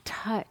I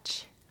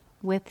touch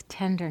with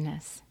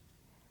tenderness,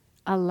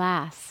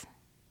 alas,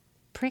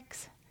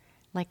 pricks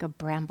like a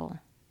bramble."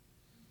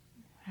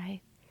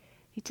 Right?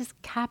 He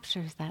just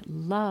captures that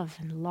love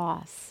and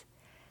loss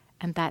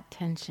and that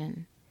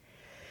tension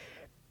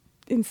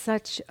in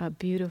such a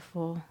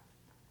beautiful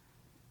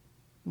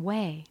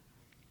way.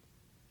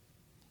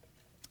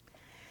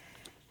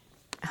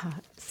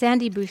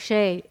 Sandy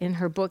Boucher, in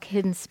her book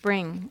Hidden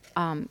Spring,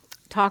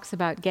 talks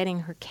about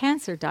getting her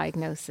cancer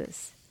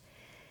diagnosis.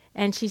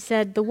 And she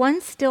said, "The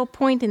one still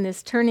point in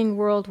this turning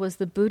world was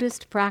the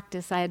Buddhist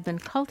practice I had been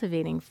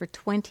cultivating for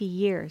 20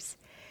 years.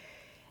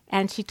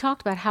 And she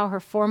talked about how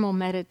her formal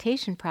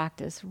meditation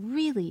practice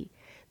really,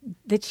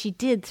 that she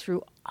did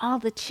through all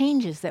the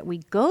changes that we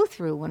go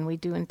through when we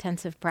do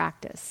intensive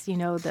practice. You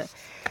know, the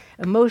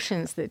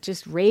emotions that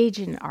just rage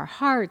in our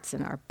hearts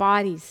and our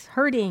bodies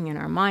hurting and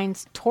our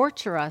minds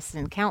torture us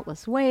in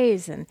countless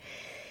ways. And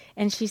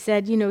she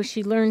said, you know,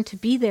 she learned to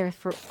be there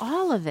for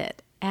all of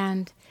it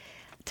and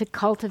to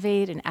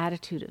cultivate an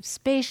attitude of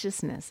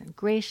spaciousness and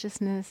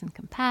graciousness and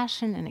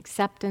compassion and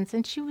acceptance.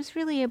 And she was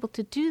really able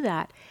to do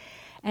that.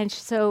 And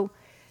so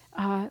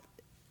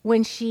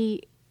when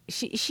she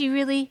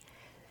really...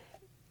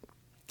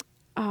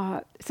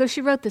 so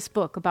she wrote this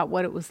book about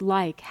what it was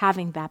like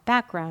having that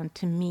background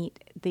to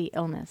meet the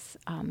illness,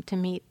 to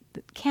meet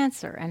the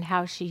cancer, and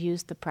how she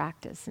used the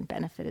practice and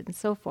benefited and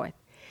so forth.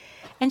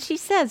 And she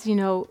says, you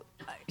know,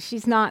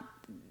 she's not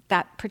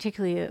that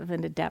particularly of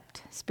an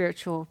adept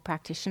spiritual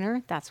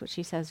practitioner. That's what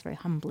she says very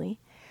humbly.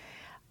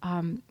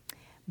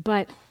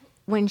 But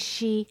when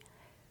she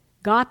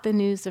got the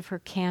news of her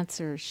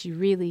cancer, she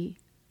really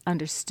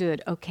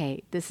understood,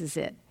 okay, this is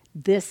it.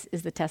 This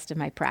is the test of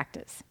my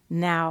practice.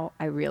 Now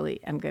I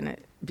really am going to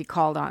be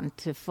called on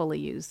to fully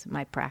use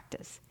my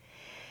practice.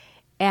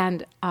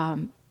 And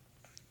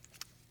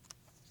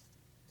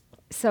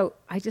so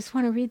I just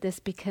want to read this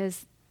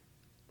because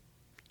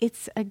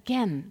it's,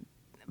 again,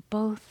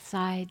 both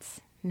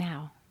sides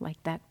now,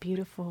 like that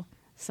beautiful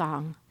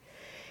song.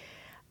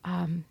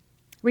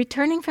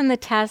 Returning from the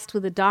test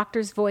with the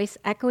doctor's voice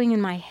echoing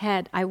in my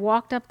head, I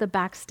walked up the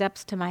back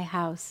steps to my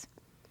house.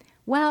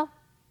 Well,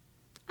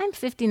 I'm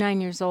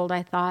 59 years old,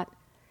 I thought.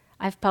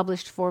 I've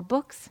published 4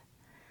 books.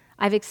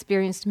 I've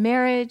experienced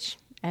marriage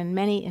and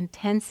many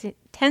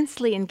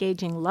intensely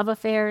engaging love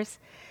affairs.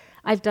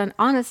 I've done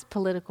honest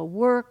political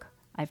work.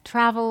 I've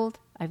traveled.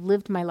 I've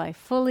lived my life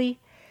fully.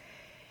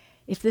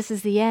 If this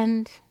is the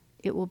end,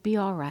 it will be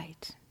all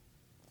right.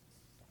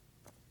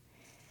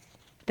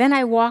 Then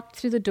I walked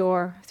through the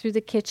door, through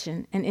the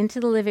kitchen, and into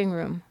the living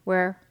room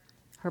where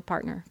her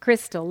partner,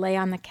 Crystal, lay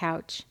on the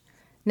couch.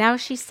 Now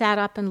she sat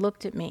up and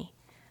looked at me,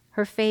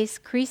 her face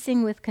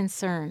creasing with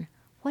concern.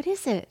 "What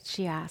is it?"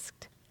 she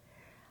asked.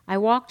 I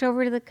walked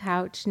over to the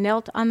couch,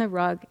 knelt on the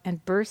rug,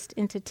 and burst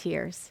into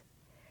tears.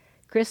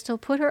 Crystal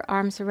put her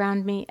arms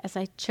around me as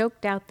I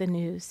choked out the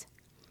news.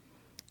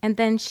 And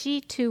then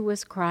she too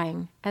was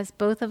crying, as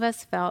both of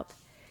us felt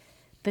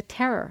the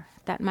terror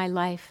that my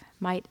life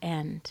might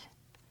end.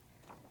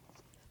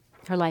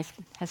 Her life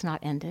has not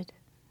ended,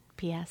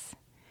 P.S.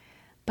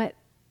 But,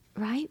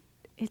 right,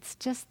 it's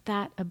just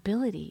that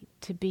ability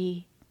to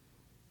be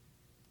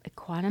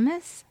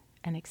equanimous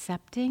and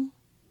accepting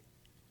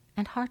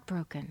and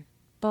heartbroken,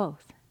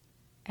 both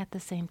at the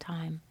same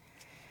time.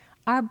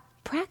 Our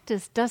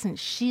practice doesn't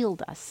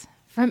shield us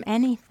from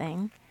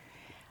anything,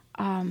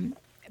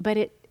 but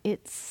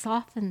it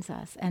softens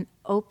us and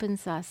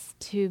opens us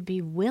to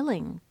be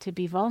willing to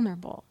be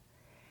vulnerable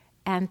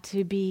and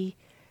to be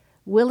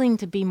willing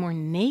to be more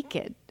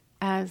naked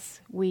as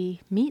we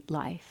meet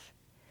life.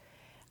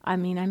 I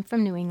mean, I'm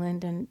from New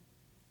England, and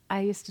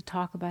I used to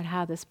talk about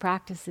how this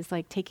practice is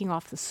like taking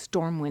off the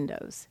storm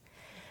windows.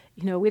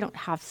 You know, we don't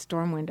have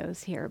storm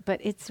windows here,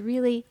 but it's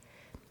really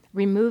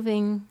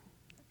removing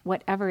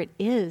whatever it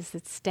is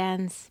that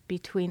stands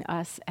between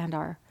us and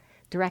our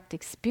direct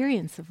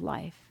experience of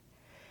life.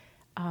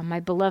 My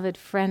beloved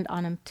friend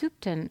Anam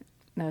Thupten,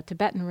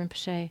 Tibetan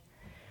Rinpoche,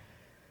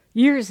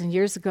 years and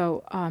years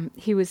ago,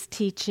 we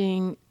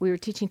were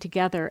teaching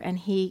together, and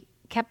he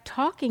kept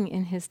talking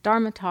in his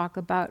Dharma talk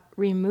about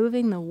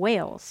removing the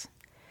whales.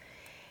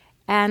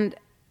 And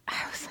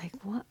I was like,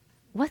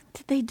 what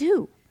did they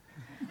do?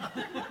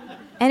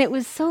 And it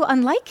was so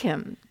unlike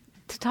him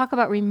to talk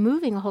about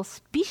removing a whole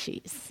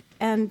species.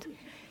 And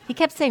he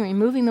kept saying,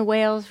 removing the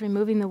whales,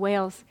 removing the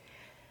whales.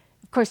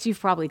 Of course, you've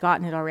probably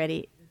gotten it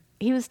already.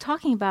 He was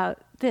talking about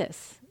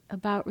this,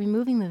 about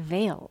removing the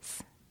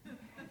veils.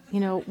 You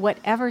know,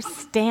 whatever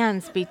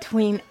stands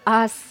between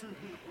us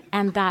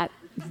and that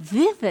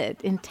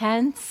vivid,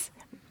 intense,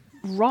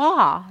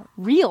 raw,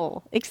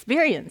 real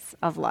experience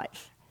of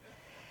life.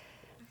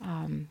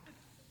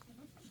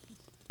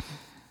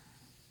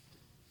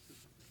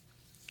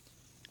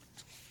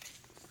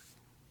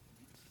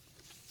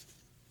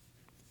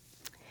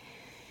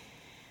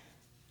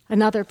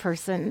 Another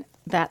person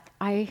that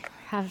I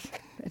have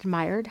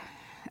admired,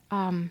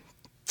 I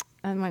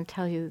want to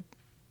tell you,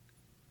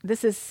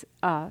 this is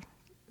a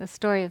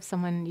story of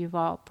someone you've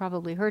all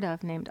probably heard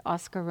of named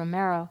Oscar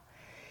Romero,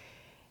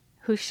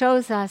 who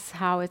shows us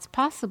how it's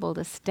possible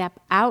to step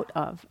out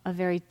of a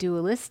very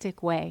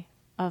dualistic way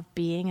of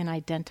being and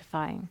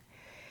identifying,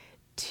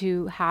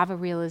 to have a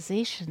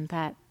realization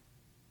that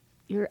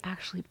you're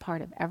actually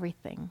part of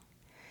everything.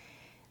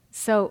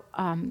 So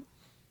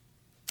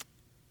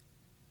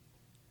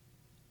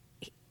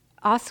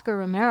Oscar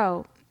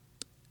Romero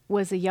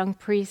was a young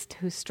priest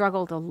who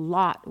struggled a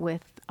lot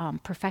with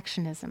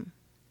perfectionism,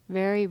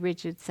 very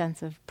rigid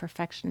sense of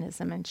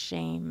perfectionism and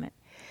shame.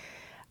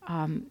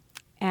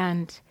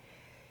 And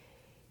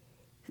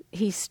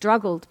he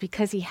struggled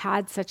because he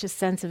had such a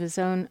sense of his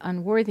own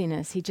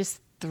unworthiness. He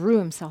just threw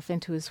himself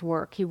into his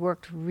work. He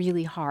worked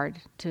really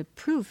hard to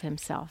prove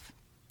himself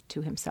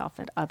to himself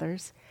and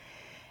others.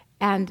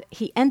 And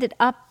he ended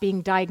up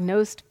being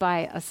diagnosed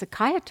by a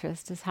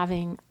psychiatrist as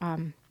having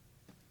an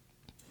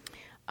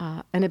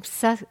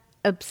obsessive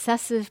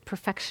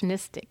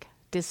perfectionistic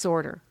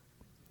disorder.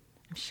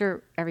 I'm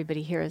sure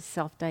everybody here has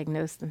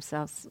self-diagnosed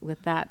themselves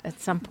with that at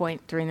some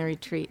point during the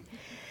retreat.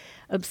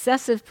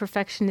 Obsessive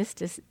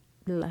perfectionistic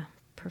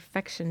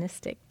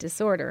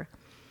disorder.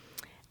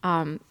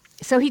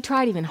 So he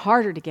tried even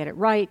harder to get it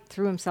right,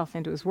 threw himself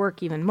into his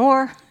work even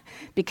more,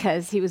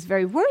 because he was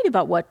very worried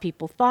about what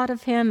people thought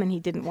of him, and he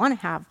didn't want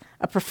to have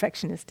a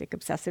perfectionistic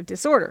obsessive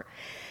disorder.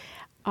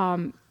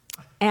 And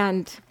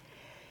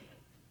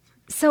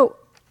so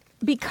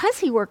because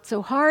he worked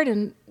so hard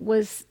and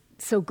was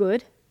so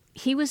good,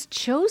 he was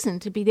chosen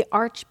to be the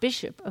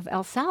Archbishop of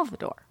El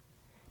Salvador,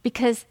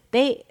 because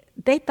they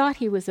thought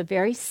he was a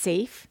very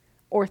safe,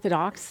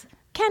 orthodox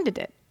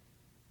candidate.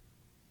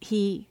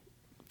 He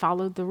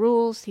followed the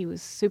rules, he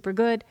was super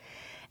good,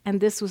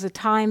 and this was a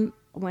time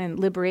when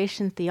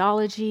liberation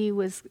theology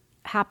was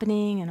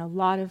happening, and a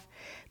lot of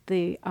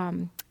the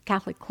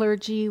Catholic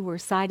clergy were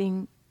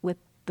siding with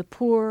the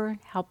poor,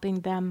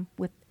 helping them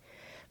with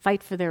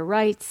fight for their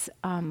rights,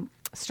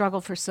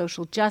 struggle for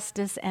social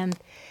justice, and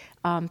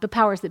the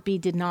powers that be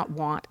did not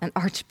want an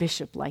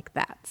archbishop like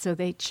that, so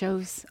they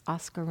chose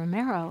Oscar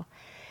Romero.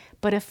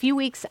 But a few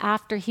weeks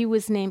after he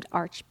was named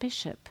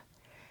archbishop,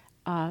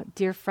 a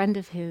dear friend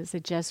of his, a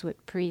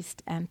Jesuit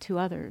priest, and 2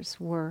 others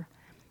were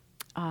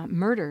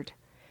murdered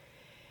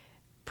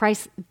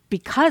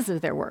because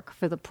of their work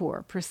for the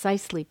poor,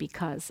 precisely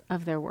because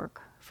of their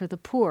work for the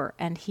poor.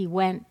 And he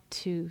went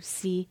to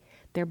see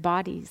their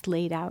bodies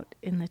laid out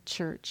in the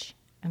church,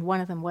 and one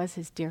of them was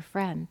his dear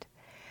friend.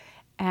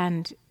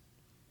 And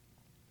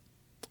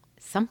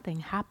something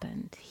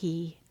happened.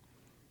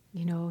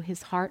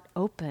 His heart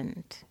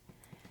opened,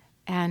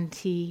 and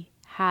he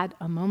had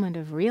a moment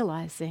of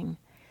realizing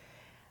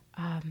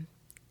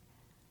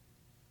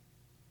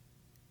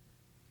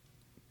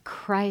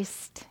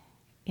Christ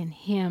in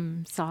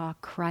him saw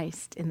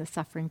Christ in the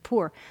suffering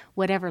poor.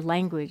 Whatever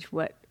language,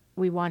 what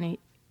we want to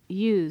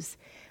use,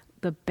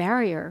 the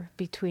barrier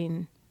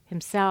between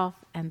himself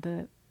and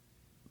the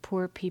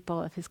poor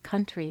people of his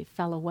country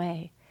fell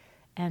away,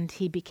 and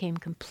he became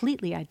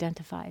completely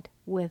identified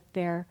with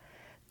their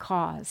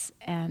cause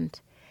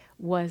and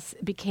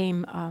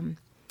became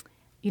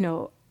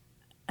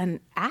an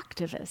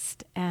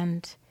activist,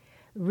 and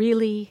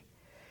really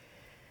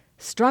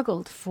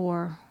struggled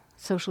for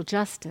social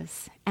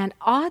justice. And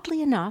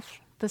oddly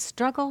enough, the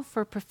struggle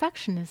for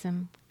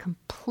perfectionism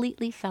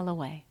completely fell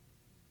away.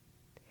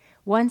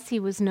 Once he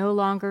was no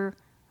longer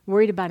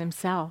worried about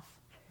himself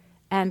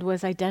and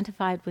was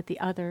identified with the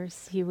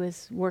others he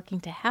was working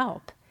to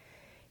help,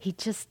 he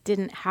just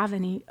didn't have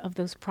any of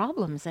those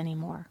problems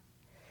anymore.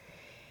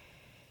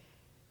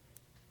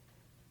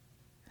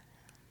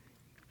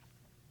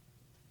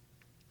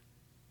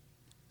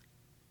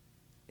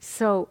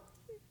 So,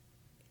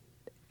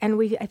 and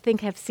we, I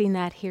think, have seen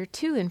that here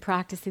too in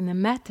practicing the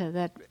metta,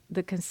 that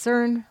the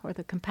concern or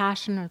the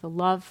compassion or the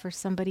love for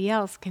somebody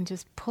else can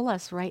just pull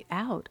us right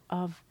out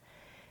of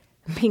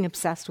being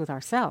obsessed with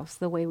ourselves,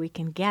 the way we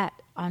can get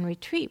on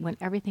retreat when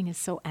everything is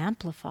so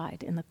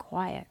amplified in the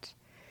quiet.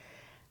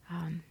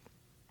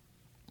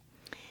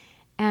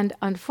 And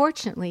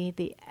unfortunately,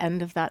 the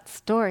end of that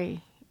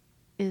story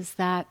is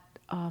that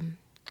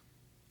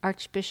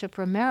Archbishop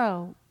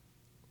Romero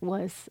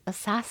was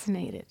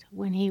assassinated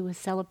when he was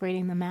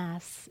celebrating the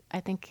Mass. I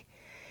think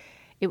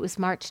it was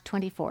March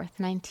 24th,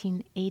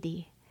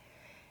 1980.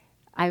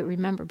 I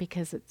remember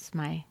because it's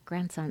my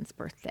grandson's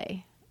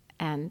birthday,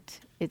 and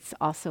it's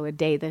also a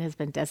day that has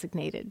been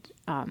designated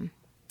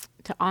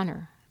to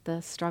honor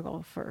the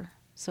struggle for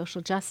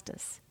social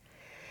justice.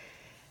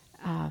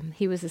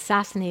 He was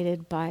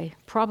assassinated by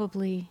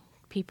probably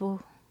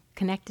people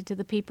connected to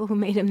the people who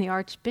made him the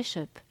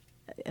Archbishop,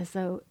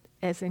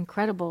 as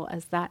incredible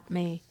as that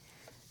may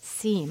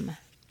seem.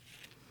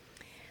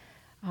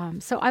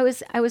 So I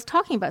was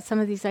talking about some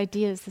of these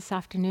ideas this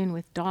afternoon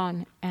with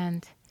Dawn,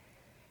 and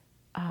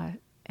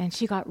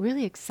she got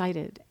really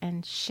excited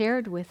and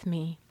shared with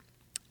me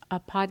a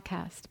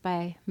podcast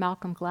by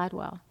Malcolm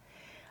Gladwell,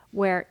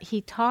 where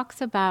he talks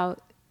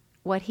about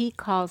what he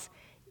calls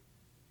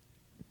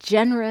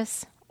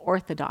generous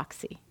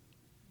orthodoxy.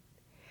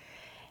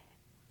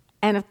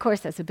 And of course,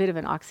 that's a bit of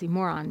an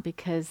oxymoron,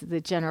 because the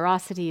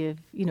generosity of,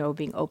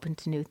 being open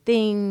to new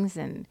things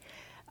and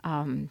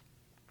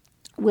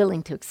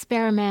willing to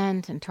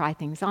experiment and try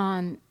things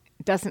on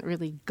doesn't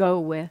really go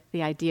with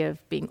the idea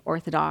of being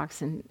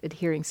orthodox and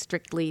adhering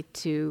strictly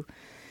to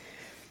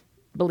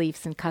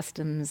beliefs and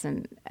customs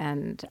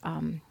and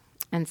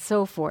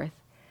so forth.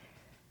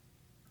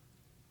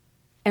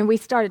 And we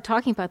started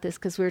talking about this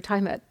because we were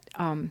talking about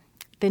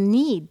the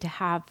need to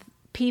have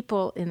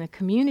people in a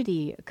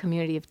community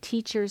of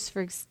teachers,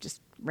 for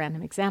just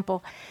random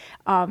example,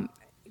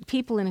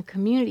 people in a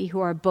community who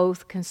are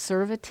both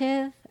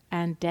conservative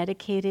and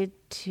dedicated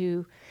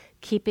to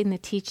keeping the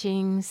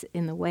teachings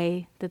in the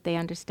way that they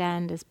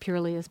understand as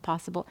purely as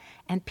possible,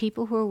 and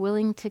people who are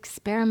willing to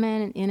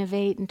experiment and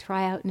innovate and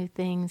try out new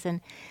things.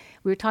 And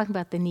we were talking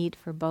about the need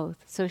for both.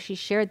 So she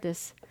shared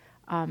this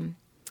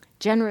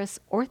generous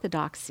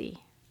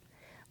orthodoxy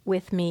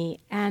with me,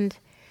 and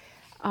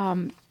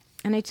I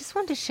just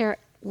wanted to share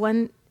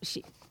one.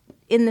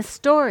 In the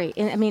story,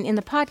 in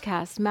the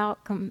podcast,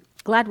 Malcolm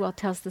Gladwell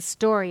tells the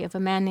story of a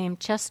man named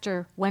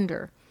Chester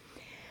Wender,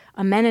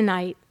 a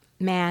Mennonite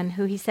man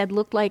who he said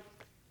looked like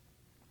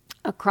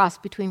a cross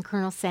between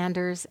Colonel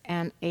Sanders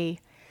and a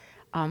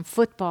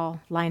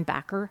football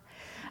linebacker.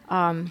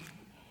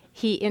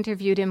 He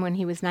interviewed him when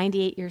he was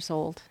 98 years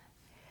old,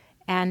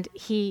 and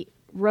he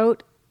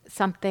wrote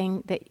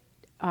something that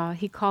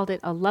he called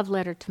it a love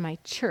letter to my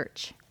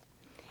church.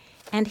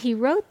 And he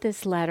wrote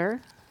this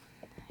letter,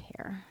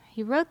 here,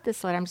 I'm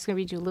just going to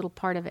read you a little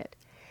part of it,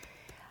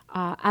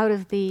 out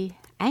of the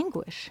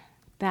anguish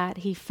that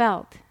he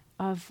felt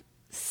of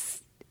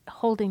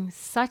holding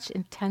such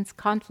intense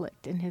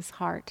conflict in his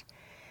heart.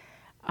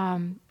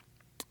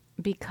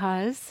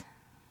 Because,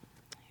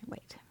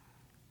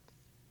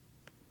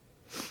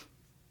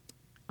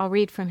 I'll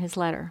read from his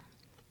letter.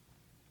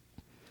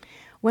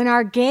 When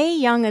our gay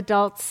young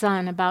adult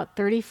son, about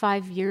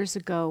 35 years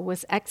ago,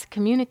 was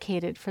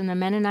excommunicated from the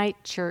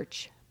Mennonite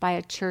church by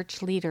a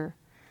church leader,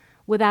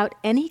 without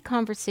any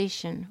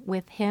conversation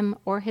with him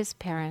or his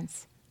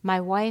parents,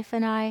 my wife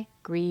and I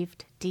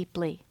grieved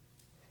deeply.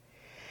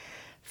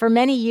 For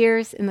many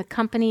years, in the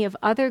company of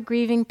other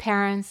grieving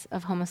parents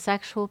of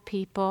homosexual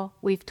people,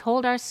 we've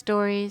told our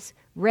stories,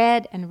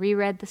 read and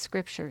reread the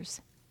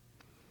scriptures.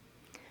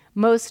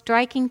 Most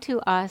striking to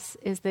us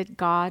is that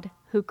God,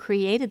 who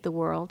created the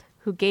world,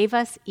 who gave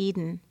us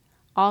Eden,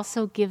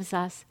 also gives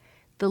us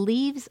the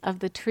leaves of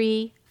the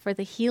tree for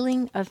the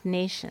healing of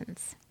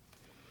nations.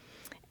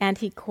 And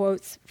he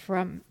quotes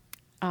from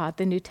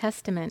the New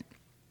Testament.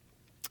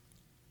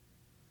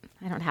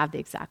 I don't have the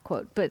exact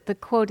quote, but the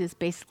quote is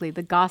basically,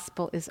 the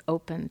gospel is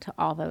open to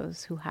all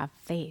those who have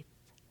faith.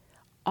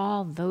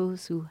 All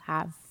those who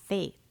have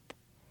faith.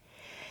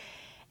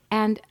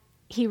 And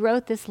he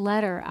wrote this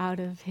letter out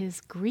of his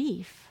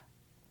grief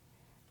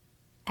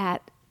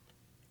at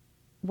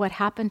what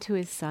happened to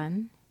his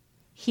son.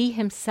 He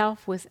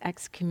himself was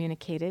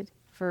excommunicated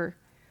for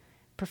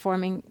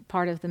performing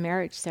part of the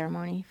marriage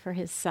ceremony for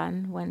his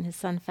son when his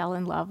son fell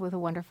in love with a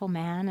wonderful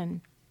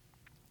man.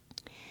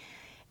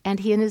 And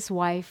he and his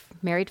wife,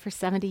 married for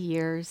 70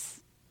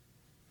 years,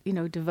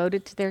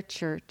 devoted to their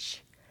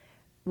church,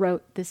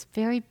 wrote this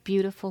very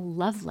beautiful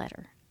love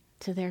letter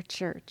to their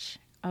church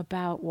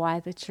about why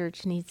the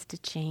church needs to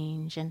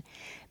change.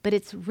 But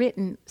it's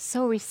written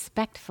so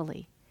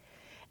respectfully.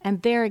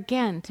 And there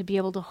again, to be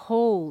able to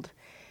hold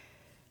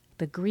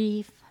the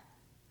grief,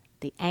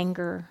 the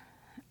anger,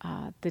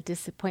 the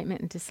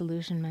disappointment and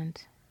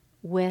disillusionment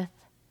with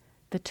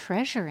the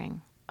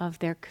treasuring of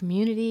their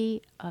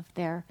community, of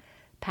their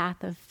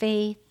path of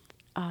faith,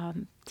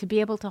 to be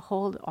able to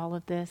hold all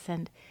of this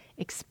and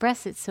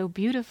express it so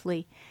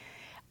beautifully.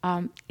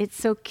 It's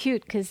so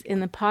cute because in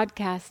the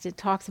podcast it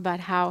talks about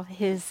how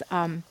his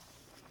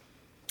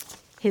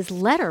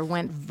letter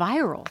went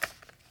viral.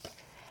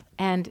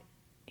 And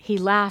he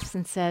laughs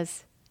and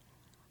says,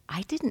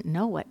 I didn't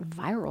know what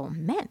viral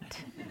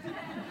meant.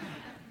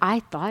 I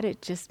thought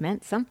it just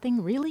meant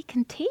something really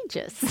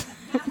contagious.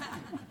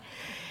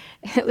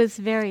 It was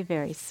very,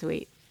 very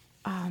sweet.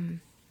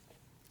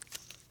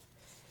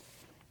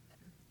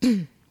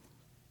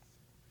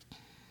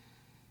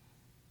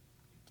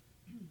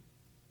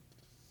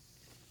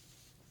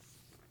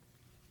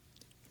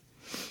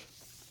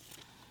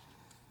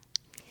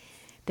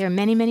 There are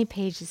many, many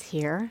pages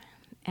here,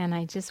 and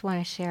I just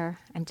want to share,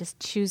 I'm just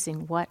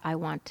choosing what I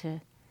want to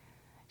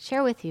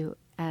share with you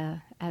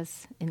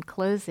as in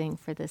closing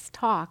for this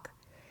talk.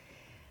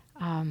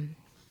 And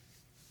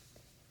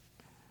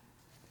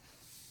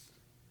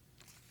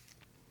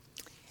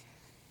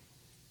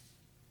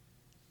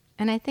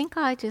I think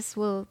I just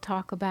will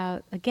talk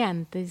about,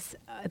 again, this,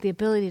 the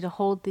ability to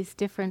hold these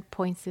different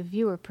points of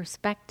view or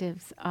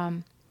perspectives.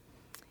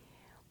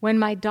 When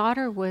my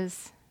daughter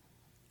was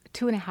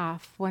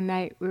 2.5, one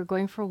night we were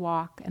going for a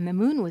walk and the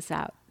moon was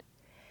out.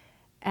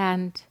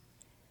 And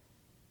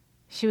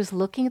she was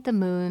looking at the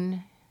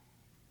moon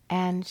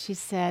and she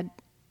said,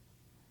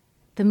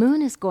 the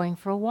moon is going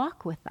for a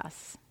walk with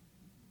us.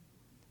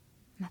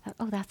 And I thought,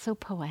 oh, that's so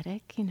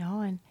poetic,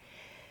 and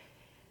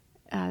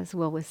as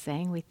Will was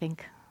saying, we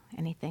think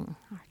anything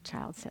our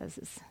child says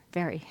is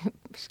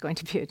she's going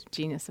to be a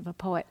genius of a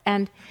poet.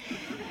 And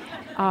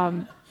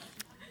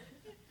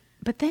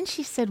but then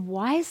she said,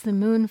 why is the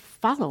moon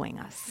following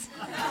us?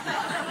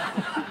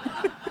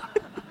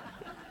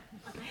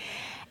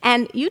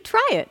 And you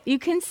try it. You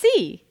can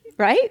see,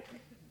 right?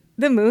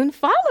 The moon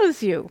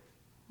follows you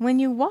when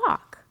you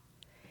walk.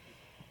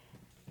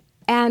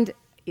 And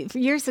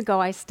years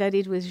ago, I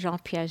studied with Jean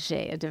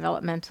Piaget, a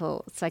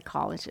developmental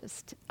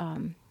psychologist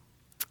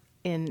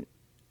in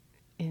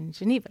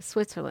Geneva,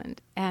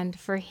 Switzerland. And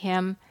for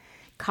him,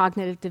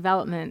 cognitive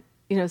development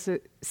it's a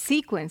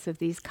sequence of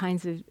these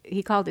kinds of,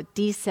 he called it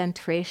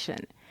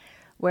decentration,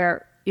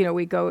 where,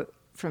 we go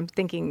from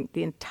thinking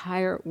the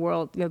entire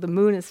world, the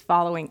moon is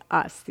following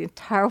us, the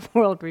entire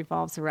world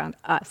revolves around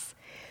us,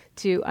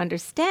 to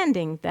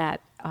understanding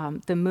that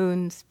the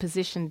moon's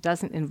position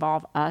doesn't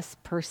involve us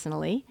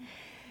personally,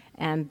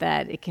 and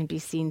that it can be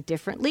seen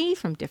differently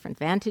from different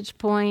vantage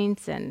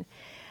points and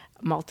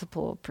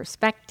multiple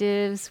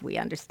perspectives. We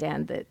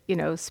understand that,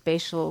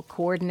 spatial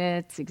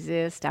coordinates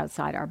exist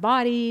outside our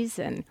bodies,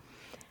 and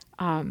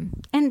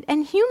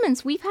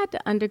humans, we've had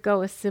to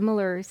undergo a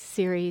similar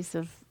series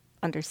of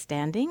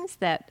understandings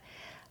that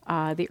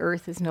the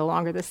Earth is no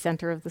longer the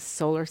center of the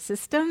solar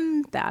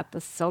system, that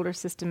the solar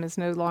system is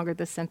no longer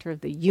the center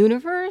of the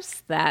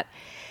universe, that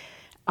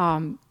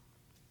not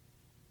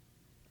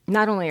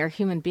only are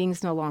human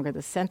beings no longer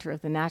the center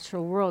of the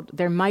natural world,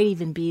 there might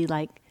even be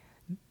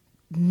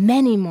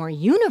many more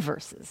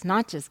universes,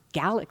 not just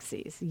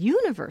galaxies,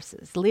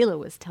 universes. Leela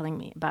was telling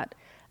me about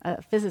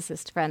a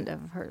physicist friend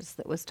of hers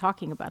that was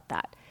talking about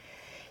that.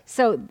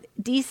 So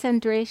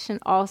decentration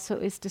also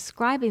is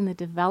describing the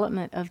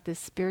development of this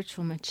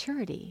spiritual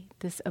maturity,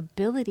 this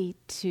ability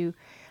to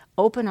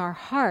open our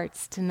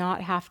hearts to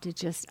not have to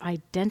just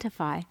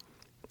identify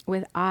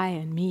with I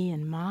and me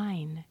and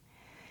mine.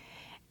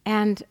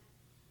 And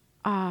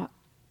I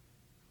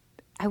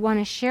want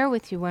to share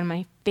with you one of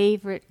my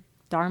favorite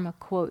Dharma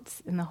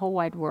quotes in the whole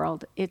wide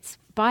world. It's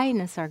by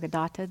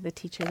Nisargadatta, the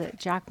teacher that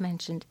Jack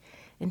mentioned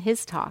in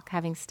his talk,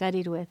 having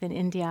studied with in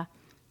India.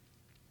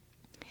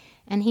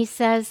 And he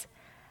says,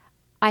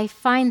 I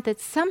find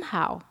that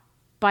somehow,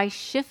 by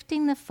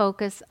shifting the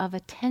focus of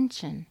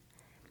attention,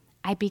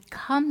 I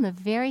become the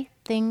very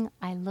thing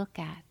I look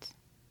at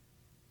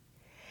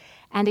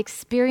and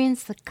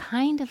experience the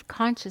kind of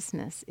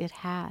consciousness it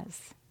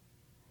has.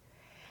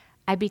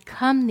 I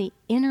become the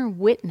inner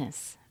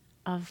witness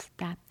of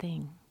that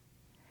thing.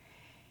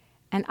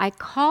 And I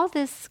call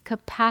this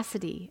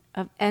capacity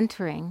of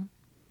entering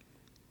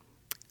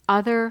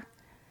other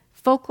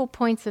focal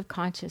points of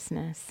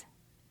consciousness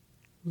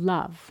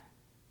love.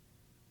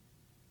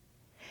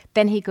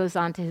 Then he goes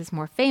on to his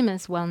more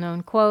famous,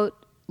 well-known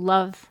quote,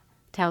 love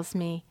tells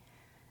me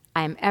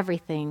I am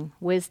everything.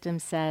 Wisdom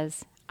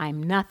says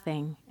I'm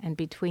nothing. And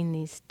between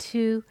these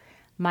two,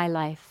 my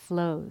life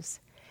flows.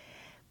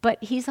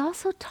 But he's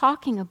also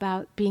talking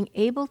about being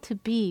able to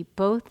be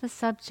both the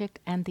subject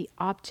and the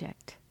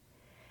object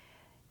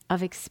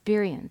of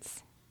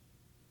experience.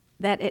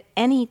 That at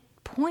any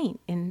point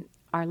in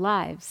our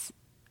lives,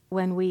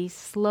 when we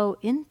slow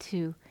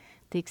into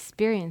the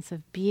experience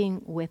of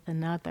being with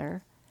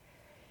another,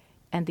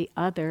 and the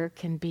other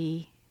can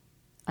be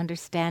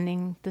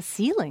understanding the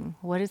ceiling,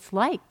 what it's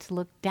like to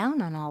look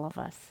down on all of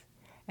us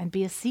and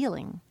be a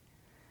ceiling,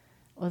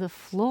 or the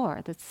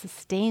floor that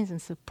sustains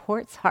and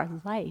supports our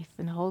life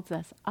and holds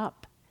us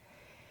up.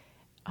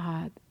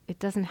 It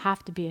doesn't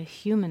have to be a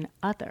human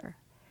other.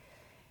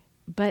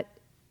 But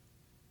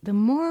the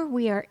more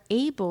we are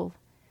able,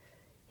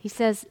 he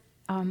says,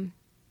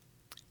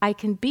 I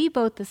can be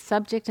both the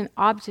subject and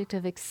object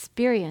of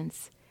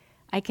experience.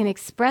 I can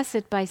express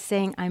it by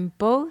saying I'm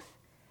both,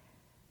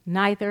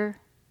 neither,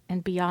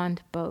 and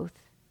beyond both.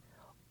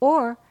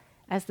 Or,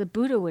 as the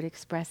Buddha would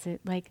express it,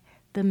 like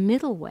the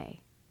middle way,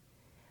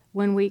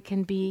 when we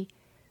can be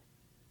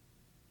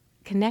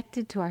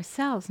connected to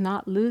ourselves,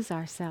 not lose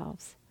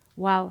ourselves,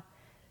 while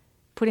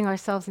putting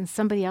ourselves in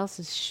somebody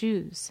else's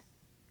shoes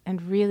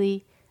and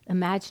really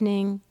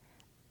imagining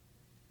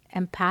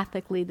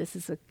empathically, this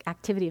is an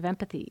activity of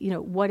empathy,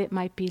 what it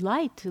might be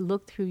like to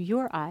look through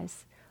your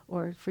eyes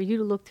or for you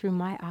to look through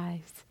my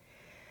eyes.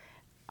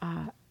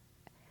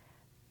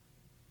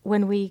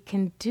 When we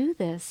can do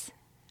this,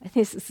 I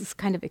think this is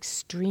kind of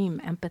extreme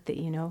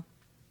empathy,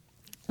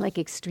 like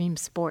extreme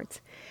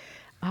sports.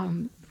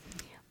 When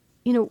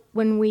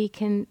we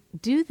can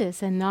do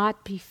this and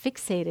not be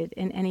fixated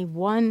in any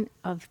one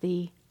of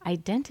the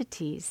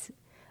identities,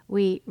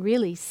 we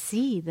really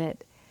see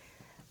that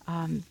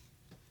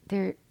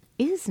there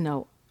is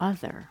no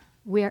other.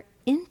 We are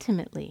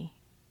intimately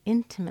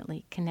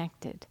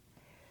connected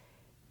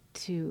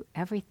to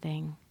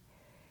everything.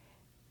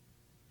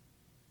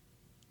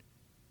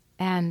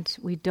 And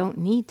we don't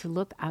need to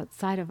look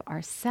outside of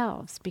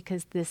ourselves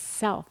because this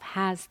self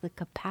has the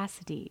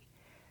capacity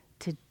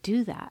to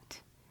do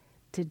that,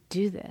 to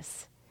do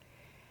this.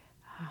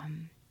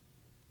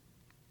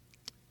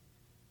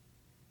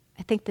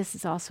 I think this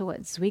is also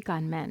what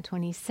Zweigan meant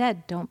when he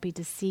said, don't be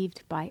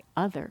deceived by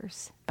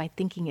others, by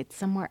thinking it's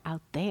somewhere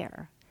out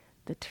there,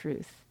 the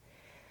truth.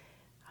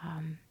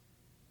 And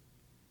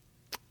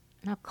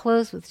I'll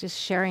close with just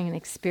sharing an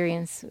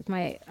experience with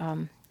my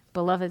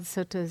beloved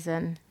Soto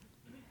Zen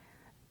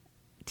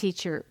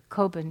teacher,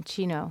 Koben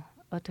Chino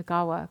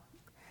Otagawa.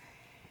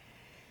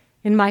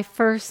 In my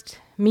first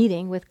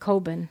meeting with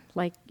Koben,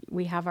 like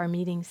we have our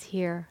meetings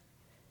here,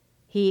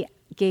 he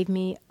asked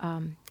me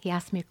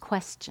a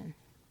question.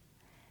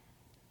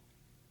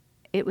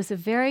 It was a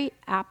very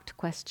apt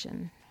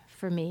question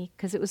for me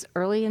because it was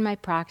early in my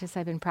practice.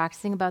 I've been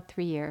practicing about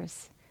 3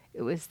 years.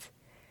 It was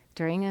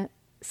during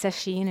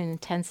sesshin, an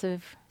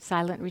intensive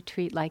silent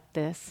retreat like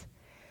this,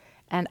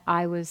 and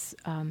I was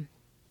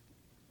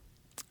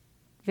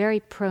very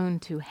prone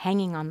to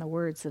hanging on the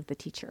words of the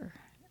teacher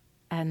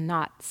and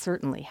not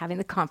certainly having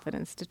the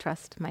confidence to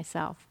trust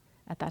myself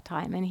at that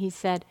time. And he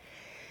said,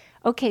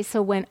 okay,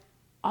 so when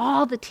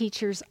all the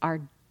teachers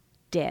are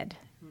dead,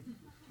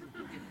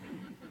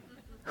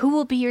 who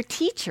will be your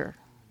teacher?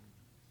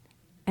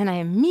 And I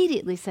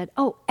immediately said,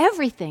 oh,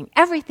 everything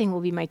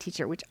will be my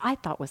teacher, which I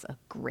thought was a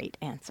great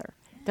answer.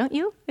 Don't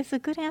you? It's a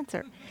good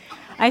answer.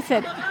 I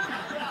said,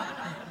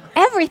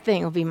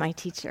 everything will be my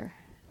teacher.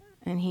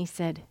 And he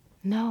said,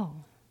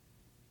 no,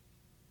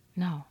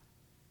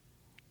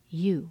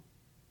 you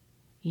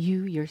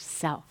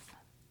yourself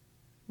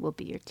will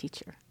be your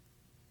teacher.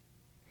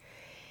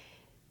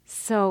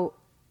 So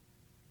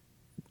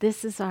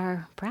this is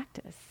our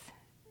practice.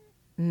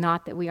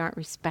 Not that we aren't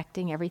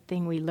respecting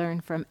everything we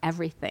learn from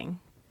everything,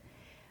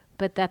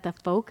 but that the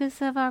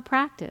focus of our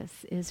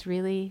practice is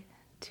really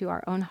to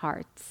our own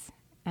hearts.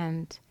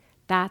 And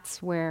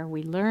that's where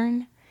we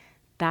learn.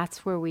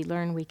 That's where we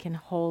learn we can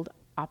hold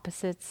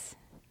opposites,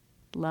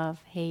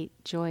 love, hate,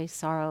 joy,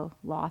 sorrow,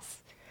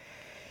 loss,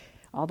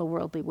 all the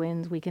worldly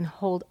winds. We can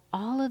hold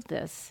all of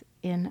this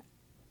in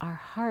our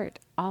heart.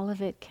 All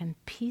of it can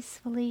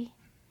peacefully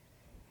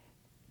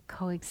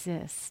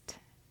coexist.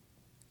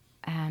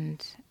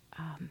 And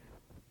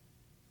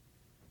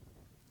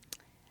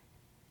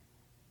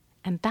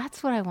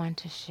that's what I want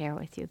to share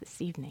with you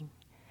this evening.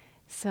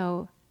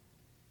 So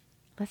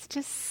let's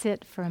just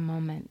sit for a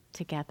moment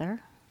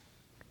together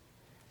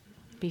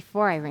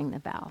before I ring the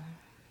bell.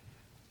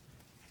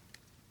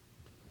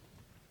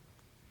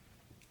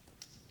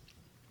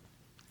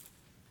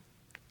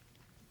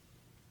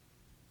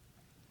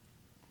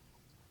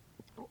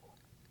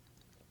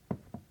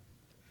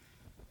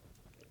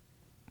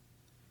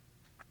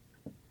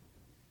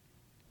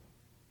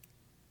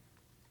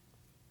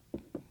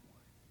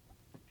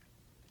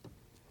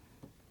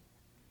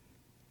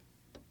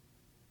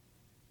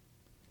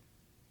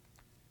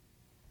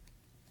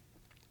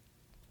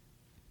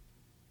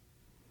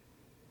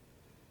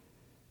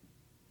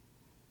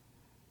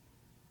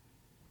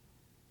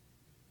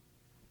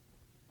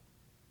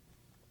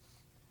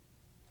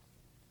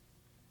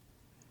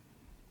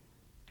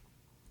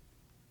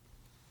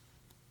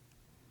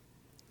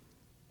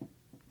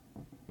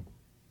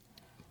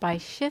 By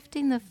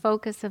shifting the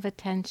focus of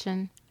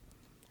attention,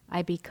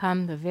 I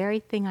become the very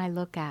thing I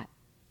look at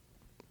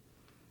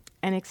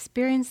and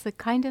experience the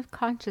kind of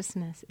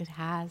consciousness it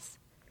has.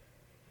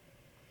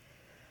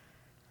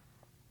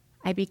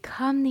 I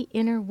become the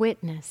inner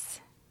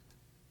witness,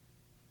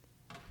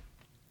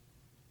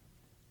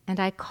 and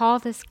I call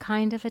this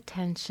kind of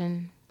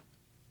attention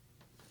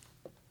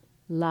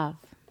love.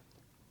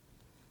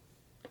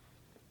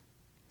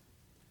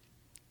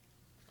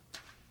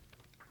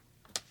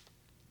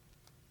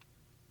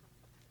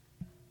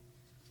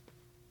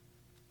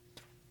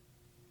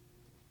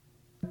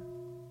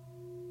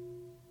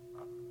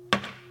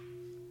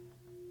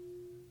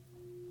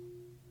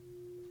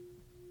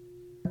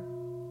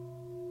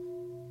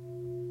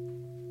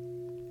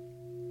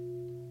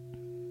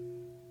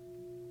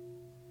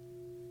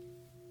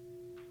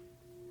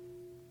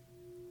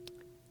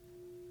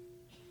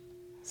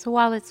 So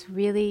while it's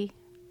really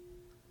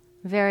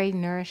very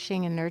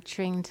nourishing and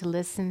nurturing to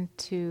listen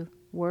to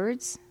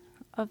words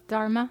of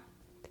Dharma,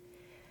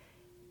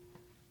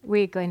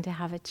 we're going to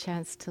have a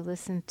chance to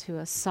listen to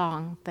a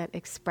song that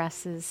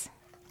expresses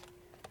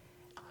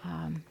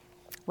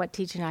what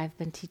Teja and I have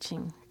been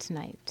teaching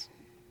tonight.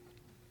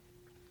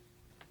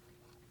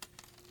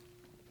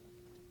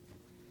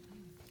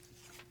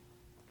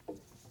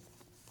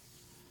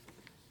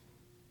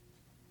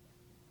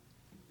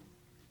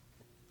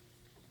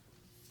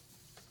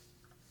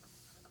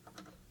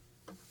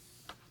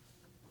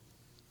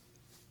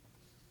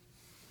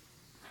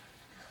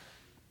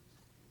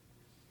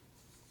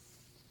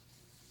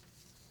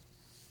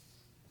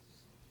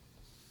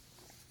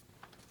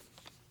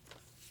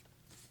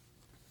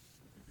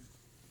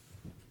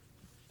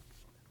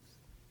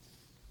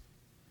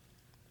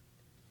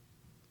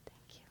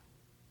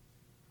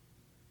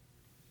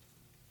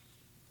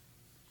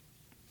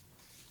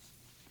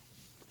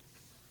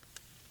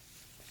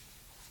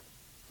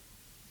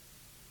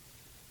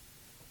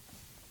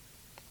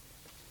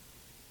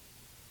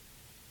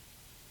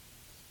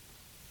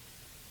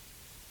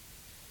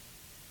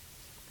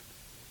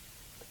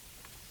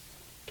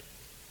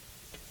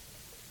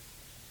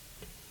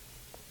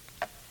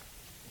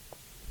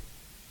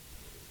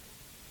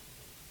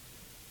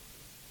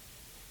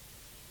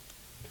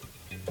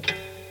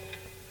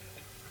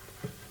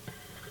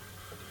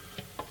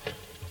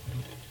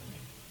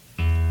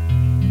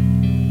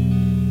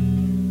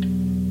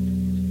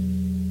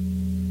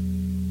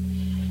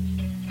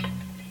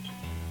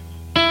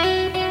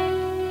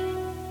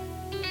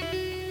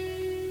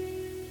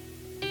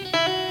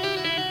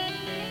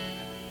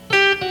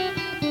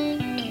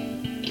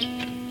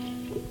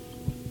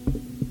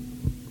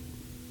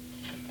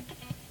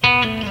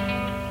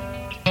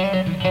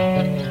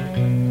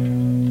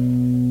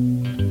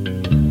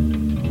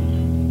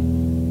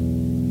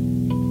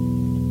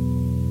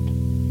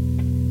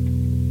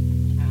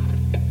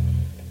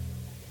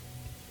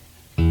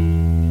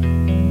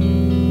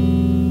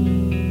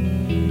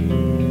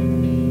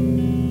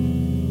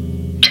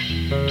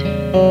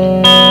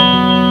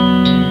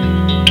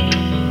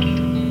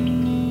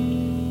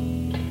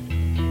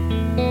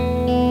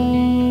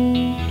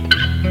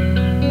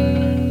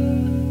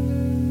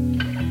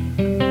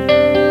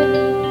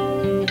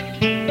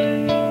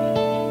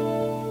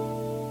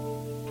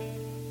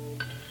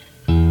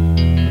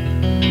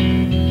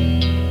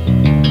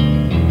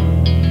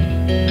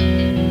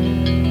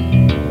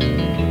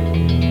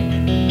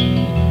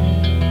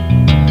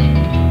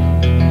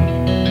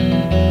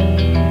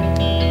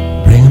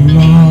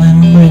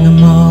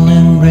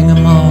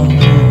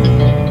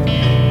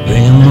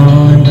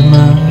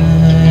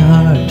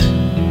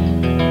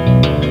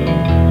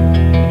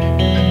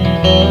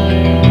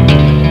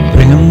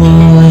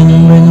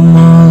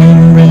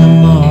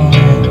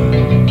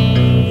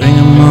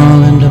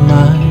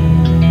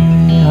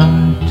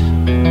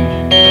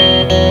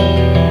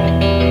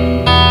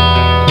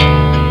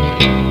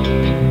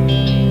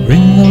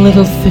 Bring the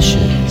little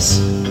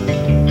fishes.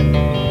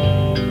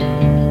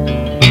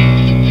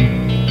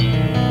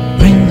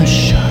 Bring the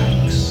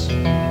sharks.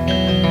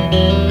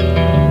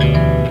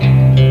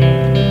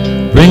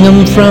 Bring 'em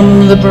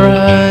from the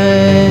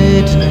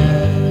brightness.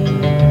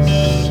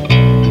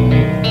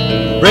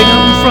 Bring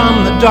 'em from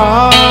the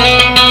dark.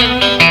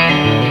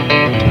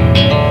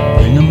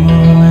 Bring 'em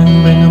all in,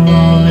 bring 'em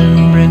all in,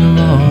 bring 'em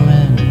all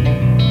in.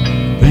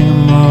 Bring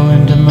 'em all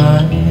into my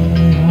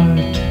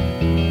heart.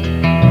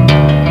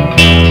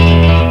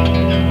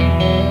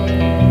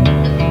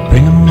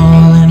 Bring 'em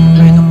all in,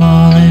 bring 'em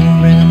all in,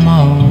 bring 'em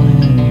all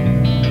in.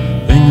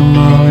 Bring 'em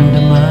all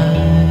into my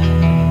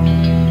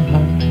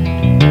heart.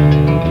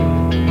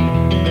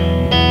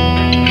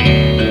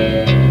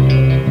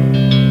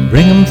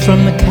 Bring 'em from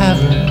the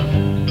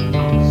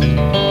caverns.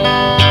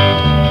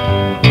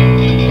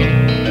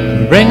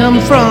 Bring 'em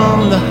from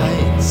the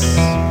heights.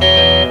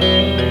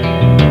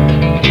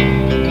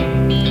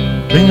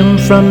 Bring 'em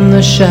from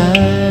the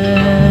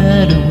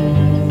shadows.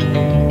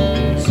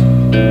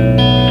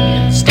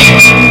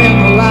 Stand in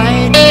the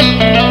light.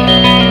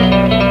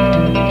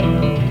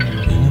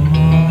 Bring 'em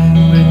all in,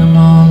 bring 'em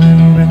all in,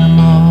 bring 'em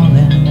all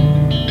in.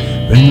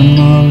 Bring 'em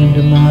all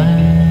into my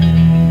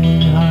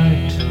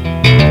heart.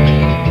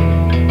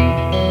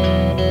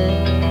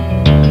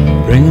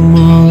 Bring 'em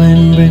all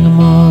in, bring 'em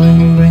all in,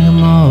 bring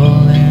 'em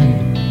all in.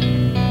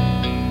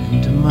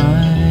 Into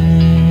my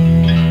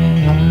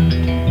heart.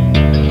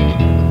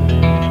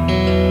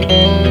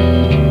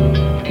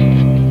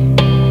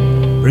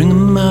 Bring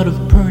 'em out of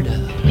Purda.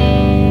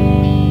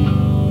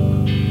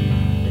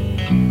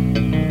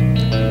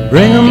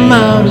 Bring 'em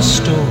out of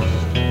store.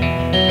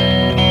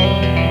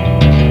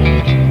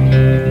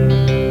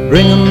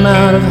 Bring 'em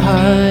out of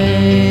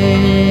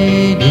hiding.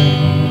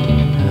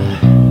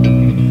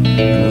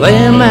 Lay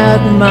 'em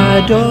at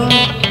my door.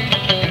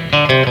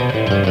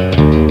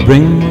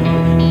 Bring 'em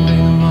all in,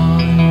 bring 'em all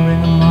in,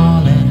 bring 'em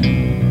all in,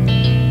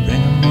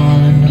 bring 'em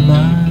all into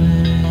my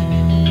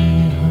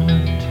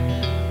heart.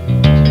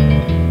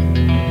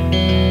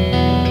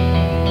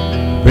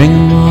 Bring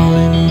 'em all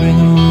in, bring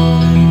 'em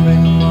all in,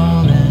 bring 'em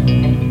all in,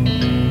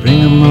 bring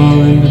 'em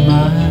all into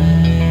my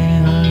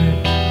heart.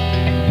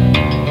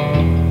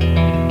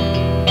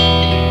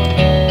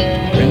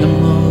 Bring 'em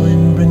all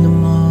in, bring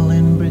 'em all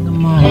in, bring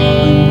 'em all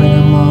in, bring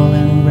 'em all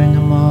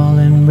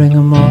in, bring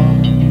 'em all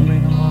in,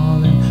 bring 'em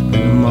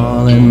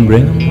all in,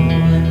 bring 'em all in, bring 'em all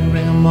in,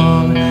 bring 'em all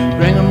in,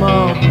 bring 'em all in, bring 'em all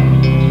in,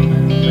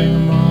 bring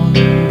 'em all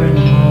in, bring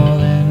 'em all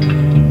in,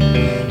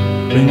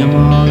 bring 'em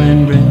all in, bring 'em all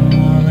in, bring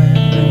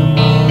 'em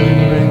all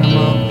in,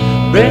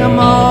 bring 'em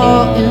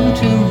all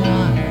into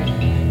my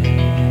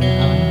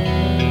heart.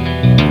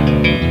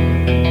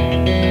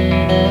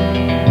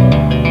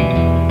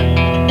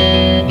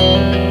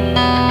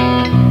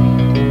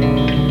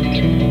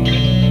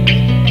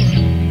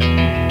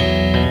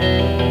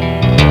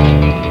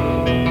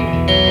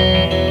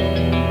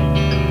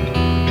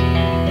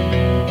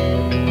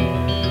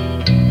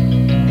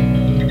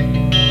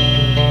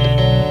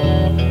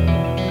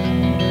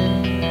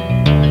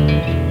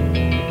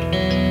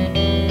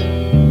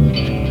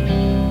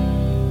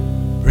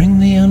 Bring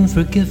the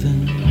unforgiven.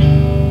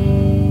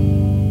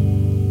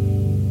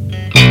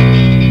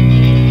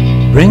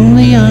 Bring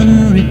the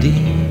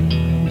unredeemed.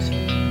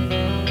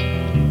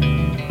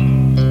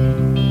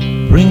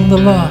 Bring the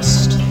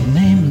lost, the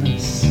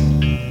nameless.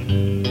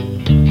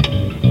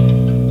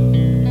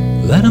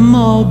 Let 'em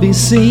all be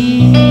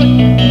seen.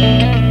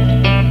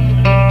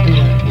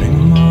 Bring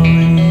 'em all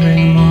in, bring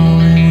 'em all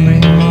in,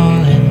 bring 'em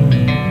all in.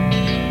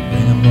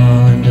 Bring 'em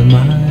all into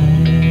my heart.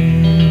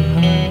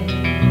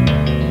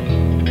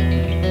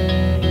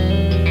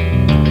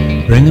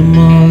 Bring 'em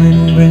all in,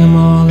 bring 'em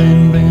all in,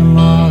 bring 'em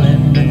all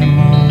in, bring 'em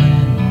all in,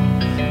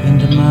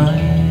 into my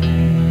heart.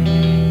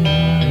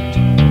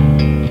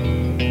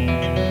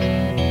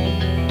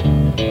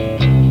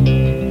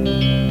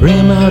 Bring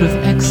 'em out of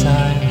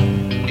exile,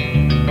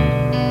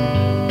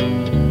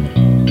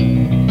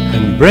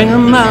 and bring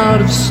 'em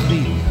out of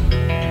sleep.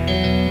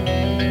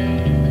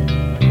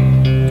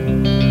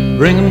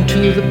 Bring 'em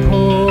to the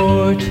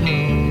portal,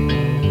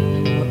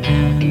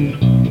 and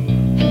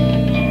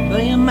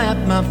lay 'em at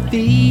my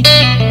feet.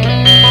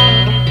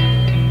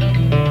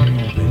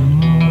 Bring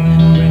 'em all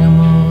in, bring 'em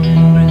all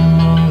in, bring 'em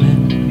all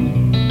in,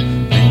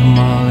 bring 'em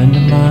all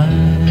into my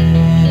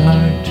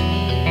heart.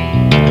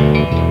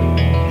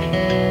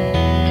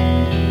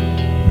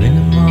 Bring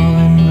 'em all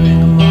in,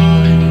 bring 'em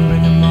all in,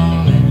 bring 'em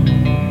all in,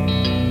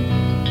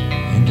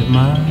 into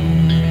my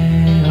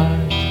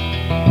heart.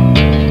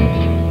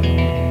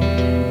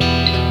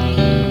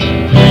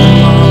 Bring 'em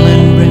all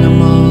in, bring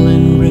 'em all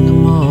in, bring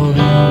 'em all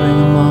in, bring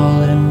 'em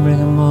all in, bring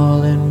 'em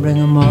all in, bring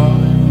 'em all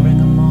in,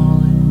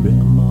 bring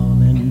 'em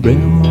all in, bring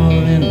 'em all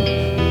in,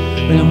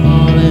 bring 'em all in, bring 'em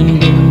all in,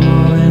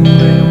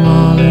 bring 'em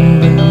all in,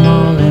 bring 'em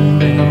all in, bring 'em all in,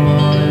 bring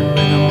 'em all in,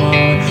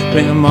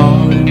 bring 'em all in, bring 'em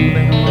all in,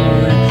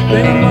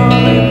 bring 'em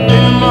all in,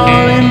 bring 'em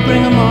all in,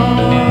 bring 'em all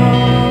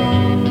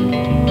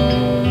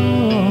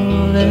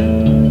in,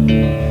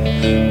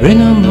 bring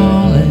 'em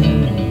all in.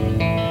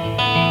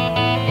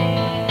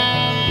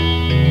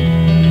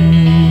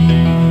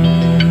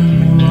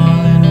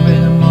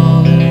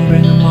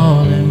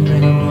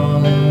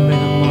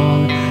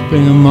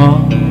 bring 'em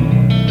all.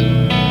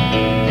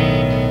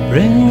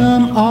 Bring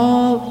 'em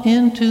all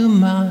into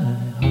my heart.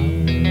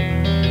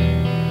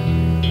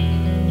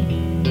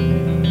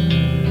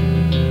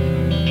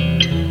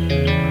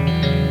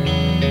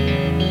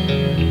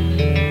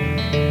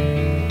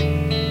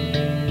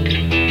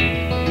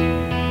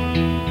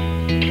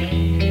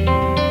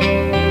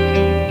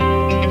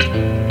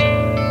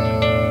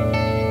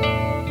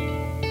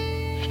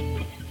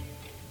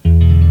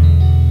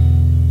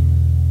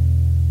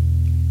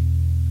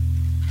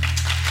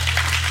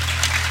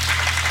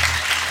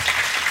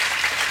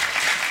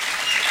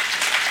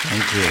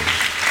 Thank you.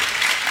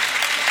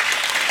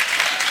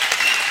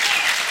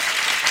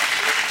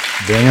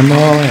 Bring 'em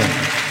all in.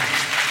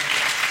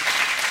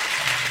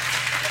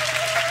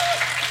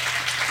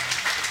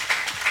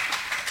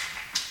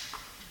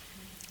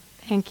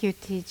 Thank you,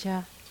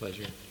 Teja.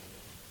 Pleasure.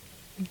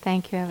 And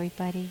thank you,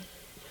 everybody.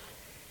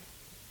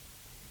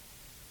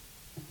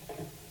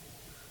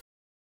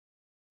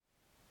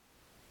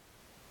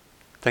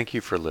 Thank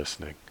you for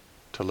listening.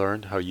 To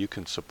learn how you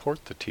can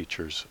support the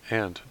teachers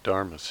and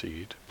Dharma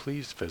Seed,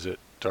 please visit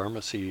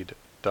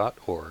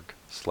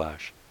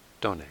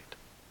dharmaseed.org/donate.